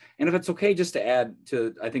piece. And if it's okay, just to add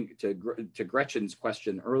to, I think, to Gretchen's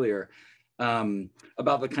question earlier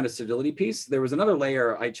about the kind of civility piece, there was another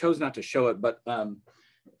layer. I chose not to show it, but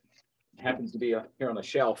happens to be here on the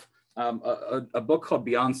shelf. A book called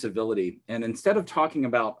Beyond Civility. And instead of talking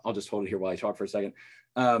about, I'll just hold it here while I talk for a second.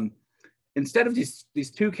 Instead of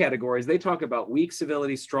these two categories, they talk about weak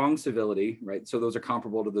civility, strong civility, right? So those are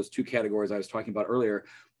comparable to those two categories I was talking about earlier.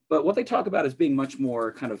 But what they talk about as being much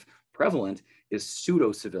more kind of prevalent is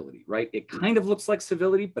pseudo-civility, right? It kind of looks like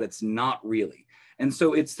civility, but it's not really. And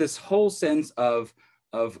so it's this whole sense of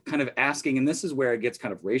kind of asking, and this is where it gets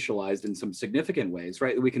kind of racialized in some significant ways,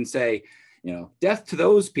 right? We can say, death to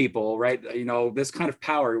those people, right? This kind of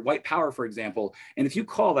power, white power, for example. And if you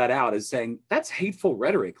call that out as saying that's hateful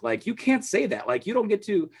rhetoric, like you can't say that, like you don't get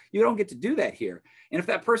to do that here. And if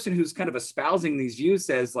that person who's kind of espousing these views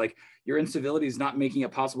says like your incivility is not making it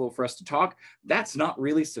possible for us to talk, that's not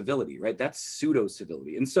really civility, right? That's pseudo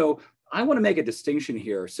civility. And so I want to make a distinction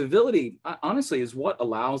here. Civility, honestly, is what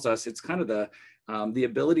allows us. It's kind of the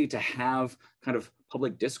ability to have kind of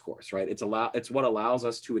public discourse, right? It's what allows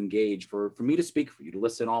us to engage, for me to speak, for you to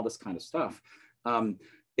listen, all this kind of stuff.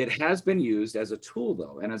 It has been used as a tool,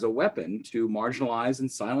 though, and as a weapon to marginalize and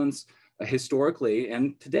silence historically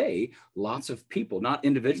and today lots of people, not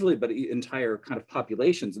individually, but entire kind of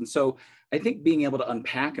populations. And so I think being able to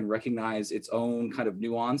unpack and recognize its own kind of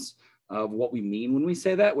nuance of what we mean when we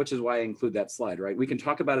say that, which is why I include that slide, right? We can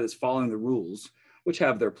talk about it as following the rules, which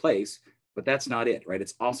have their place, but that's not it, right?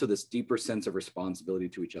 It's also this deeper sense of responsibility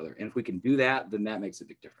to each other. And if we can do that, then that makes a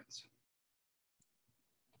big difference.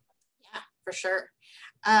 Yeah, for sure.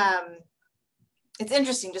 It's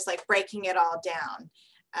interesting, just like breaking it all down.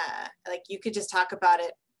 Like you could just talk about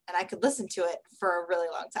it and I could listen to it for a really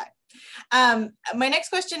long time. My next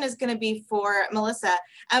question is going to be for Melissa.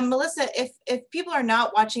 Melissa, if people are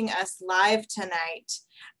not watching us live tonight,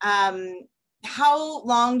 how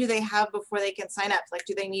long do they have before they can sign up? Like,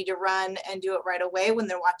 do they need to run and do it right away when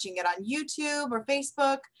they're watching it on YouTube or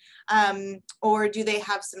Facebook? Or do they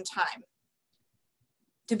have some time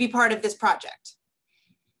to be part of this project?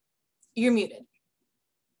 You're muted.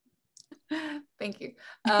 Thank you.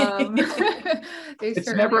 It's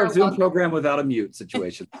never a Zoom program without a mute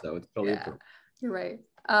situation, so it's totally appropriate. You're right.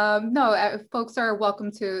 No, folks are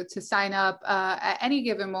welcome to sign up at any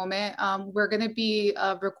given moment. We're going to be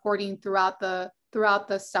recording throughout the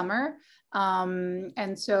summer,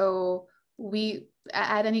 and so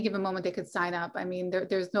at any given moment they could sign up. I mean,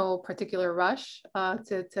 there's no particular rush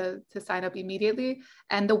to sign up immediately.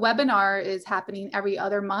 And the webinar is happening every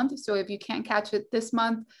other month. So if you can't catch it this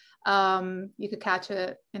month, you could catch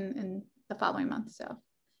it in the following month. So.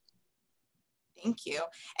 Thank you.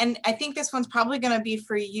 And I think this one's probably going to be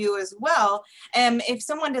for you as well. If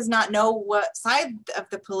someone does not know what side of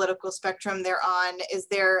the political spectrum they're on, is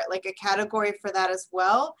there like a category for that as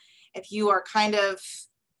well? if you are kind of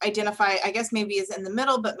identify, I guess maybe is in the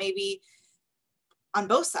middle, but maybe on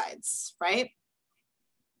both sides, right?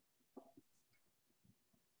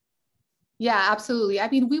 Yeah, absolutely. I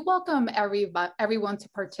mean, we welcome everyone to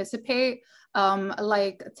participate.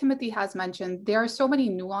 Like Timothy has mentioned, there are so many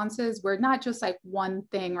nuances. We're not just like one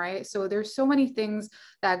thing, right? So there's so many things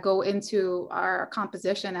that go into our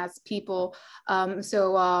composition as people.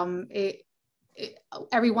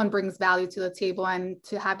 Everyone brings value to the table and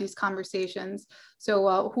to have these conversations.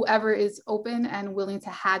 So whoever is open and willing to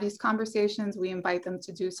have these conversations, we invite them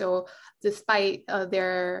to do so, despite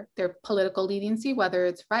their political leniency, whether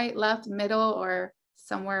it's right, left, middle, or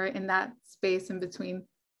somewhere in that space in between.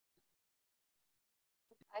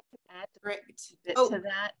 I could add a bit to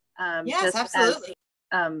that. Yes, absolutely.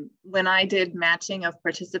 When I did matching of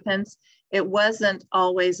participants, it wasn't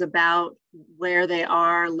always about where they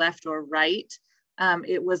are, left or right.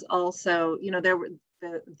 It was also, there were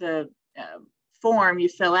the form you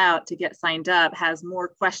fill out to get signed up has more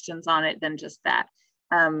questions on it than just that.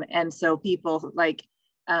 And so people like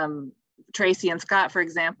Tracy and Scott, for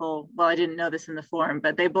example, well, I didn't know this in the form,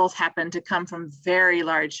 but they both happen to come from very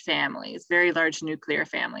large families, very large nuclear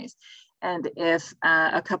families. And if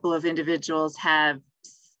a couple of individuals have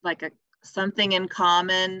like something in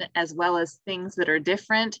common, as well as things that are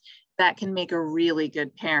different, that can make a really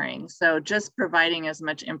good pairing. So just providing as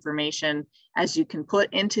much information as you can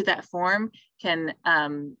put into that form can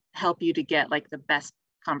help you to get like the best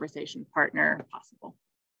conversation partner possible.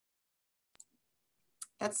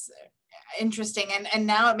 That's interesting. And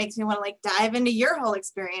now it makes me want to like dive into your whole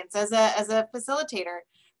experience as a facilitator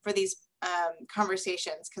for these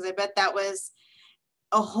conversations, because I bet that was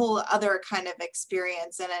a whole other kind of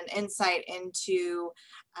experience and an insight into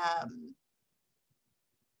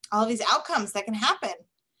all of these outcomes that can happen.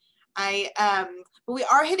 But we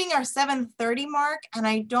are hitting our 7:30 mark, and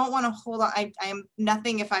I don't want to hold on. I am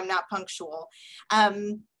nothing if I'm not punctual.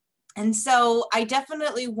 And so I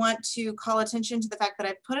definitely want to call attention to the fact that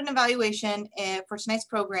I've put an evaluation for tonight's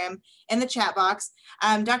program in the chat box.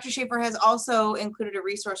 Dr. Schaefer has also included a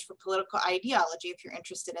resource for political ideology if you're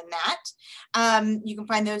interested in that. You can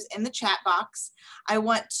find those in the chat box. I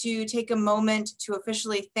want to take a moment to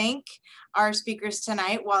officially thank our speakers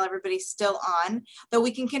tonight while everybody's still on, though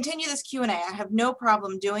we can continue this Q&A. I have no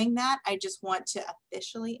problem doing that. I just want to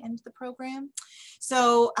officially end the program.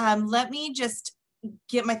 So let me just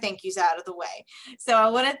get my thank yous out of the way. So I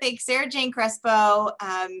want to thank Sarah Jane Crespo,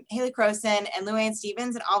 Haley Croson, and Luann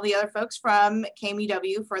Stevens, and all the other folks from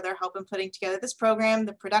KMUW for their help in putting together this program,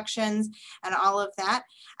 the productions, and all of that,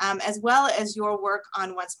 as well as your work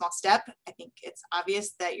on One Small Step. I think it's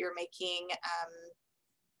obvious that you're making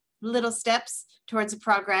little steps towards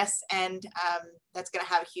progress, and that's going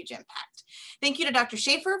to have a huge impact. Thank you to Dr.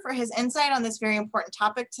 Schaefer for his insight on this very important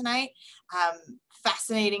topic tonight.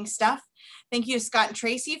 Fascinating stuff. Thank you to Scott and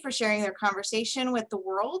Tracy for sharing their conversation with the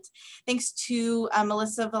world. Thanks to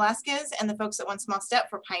Melissa Velasquez and the folks at One Small Step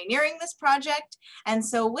for pioneering this project. And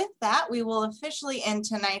so with that, we will officially end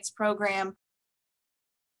tonight's program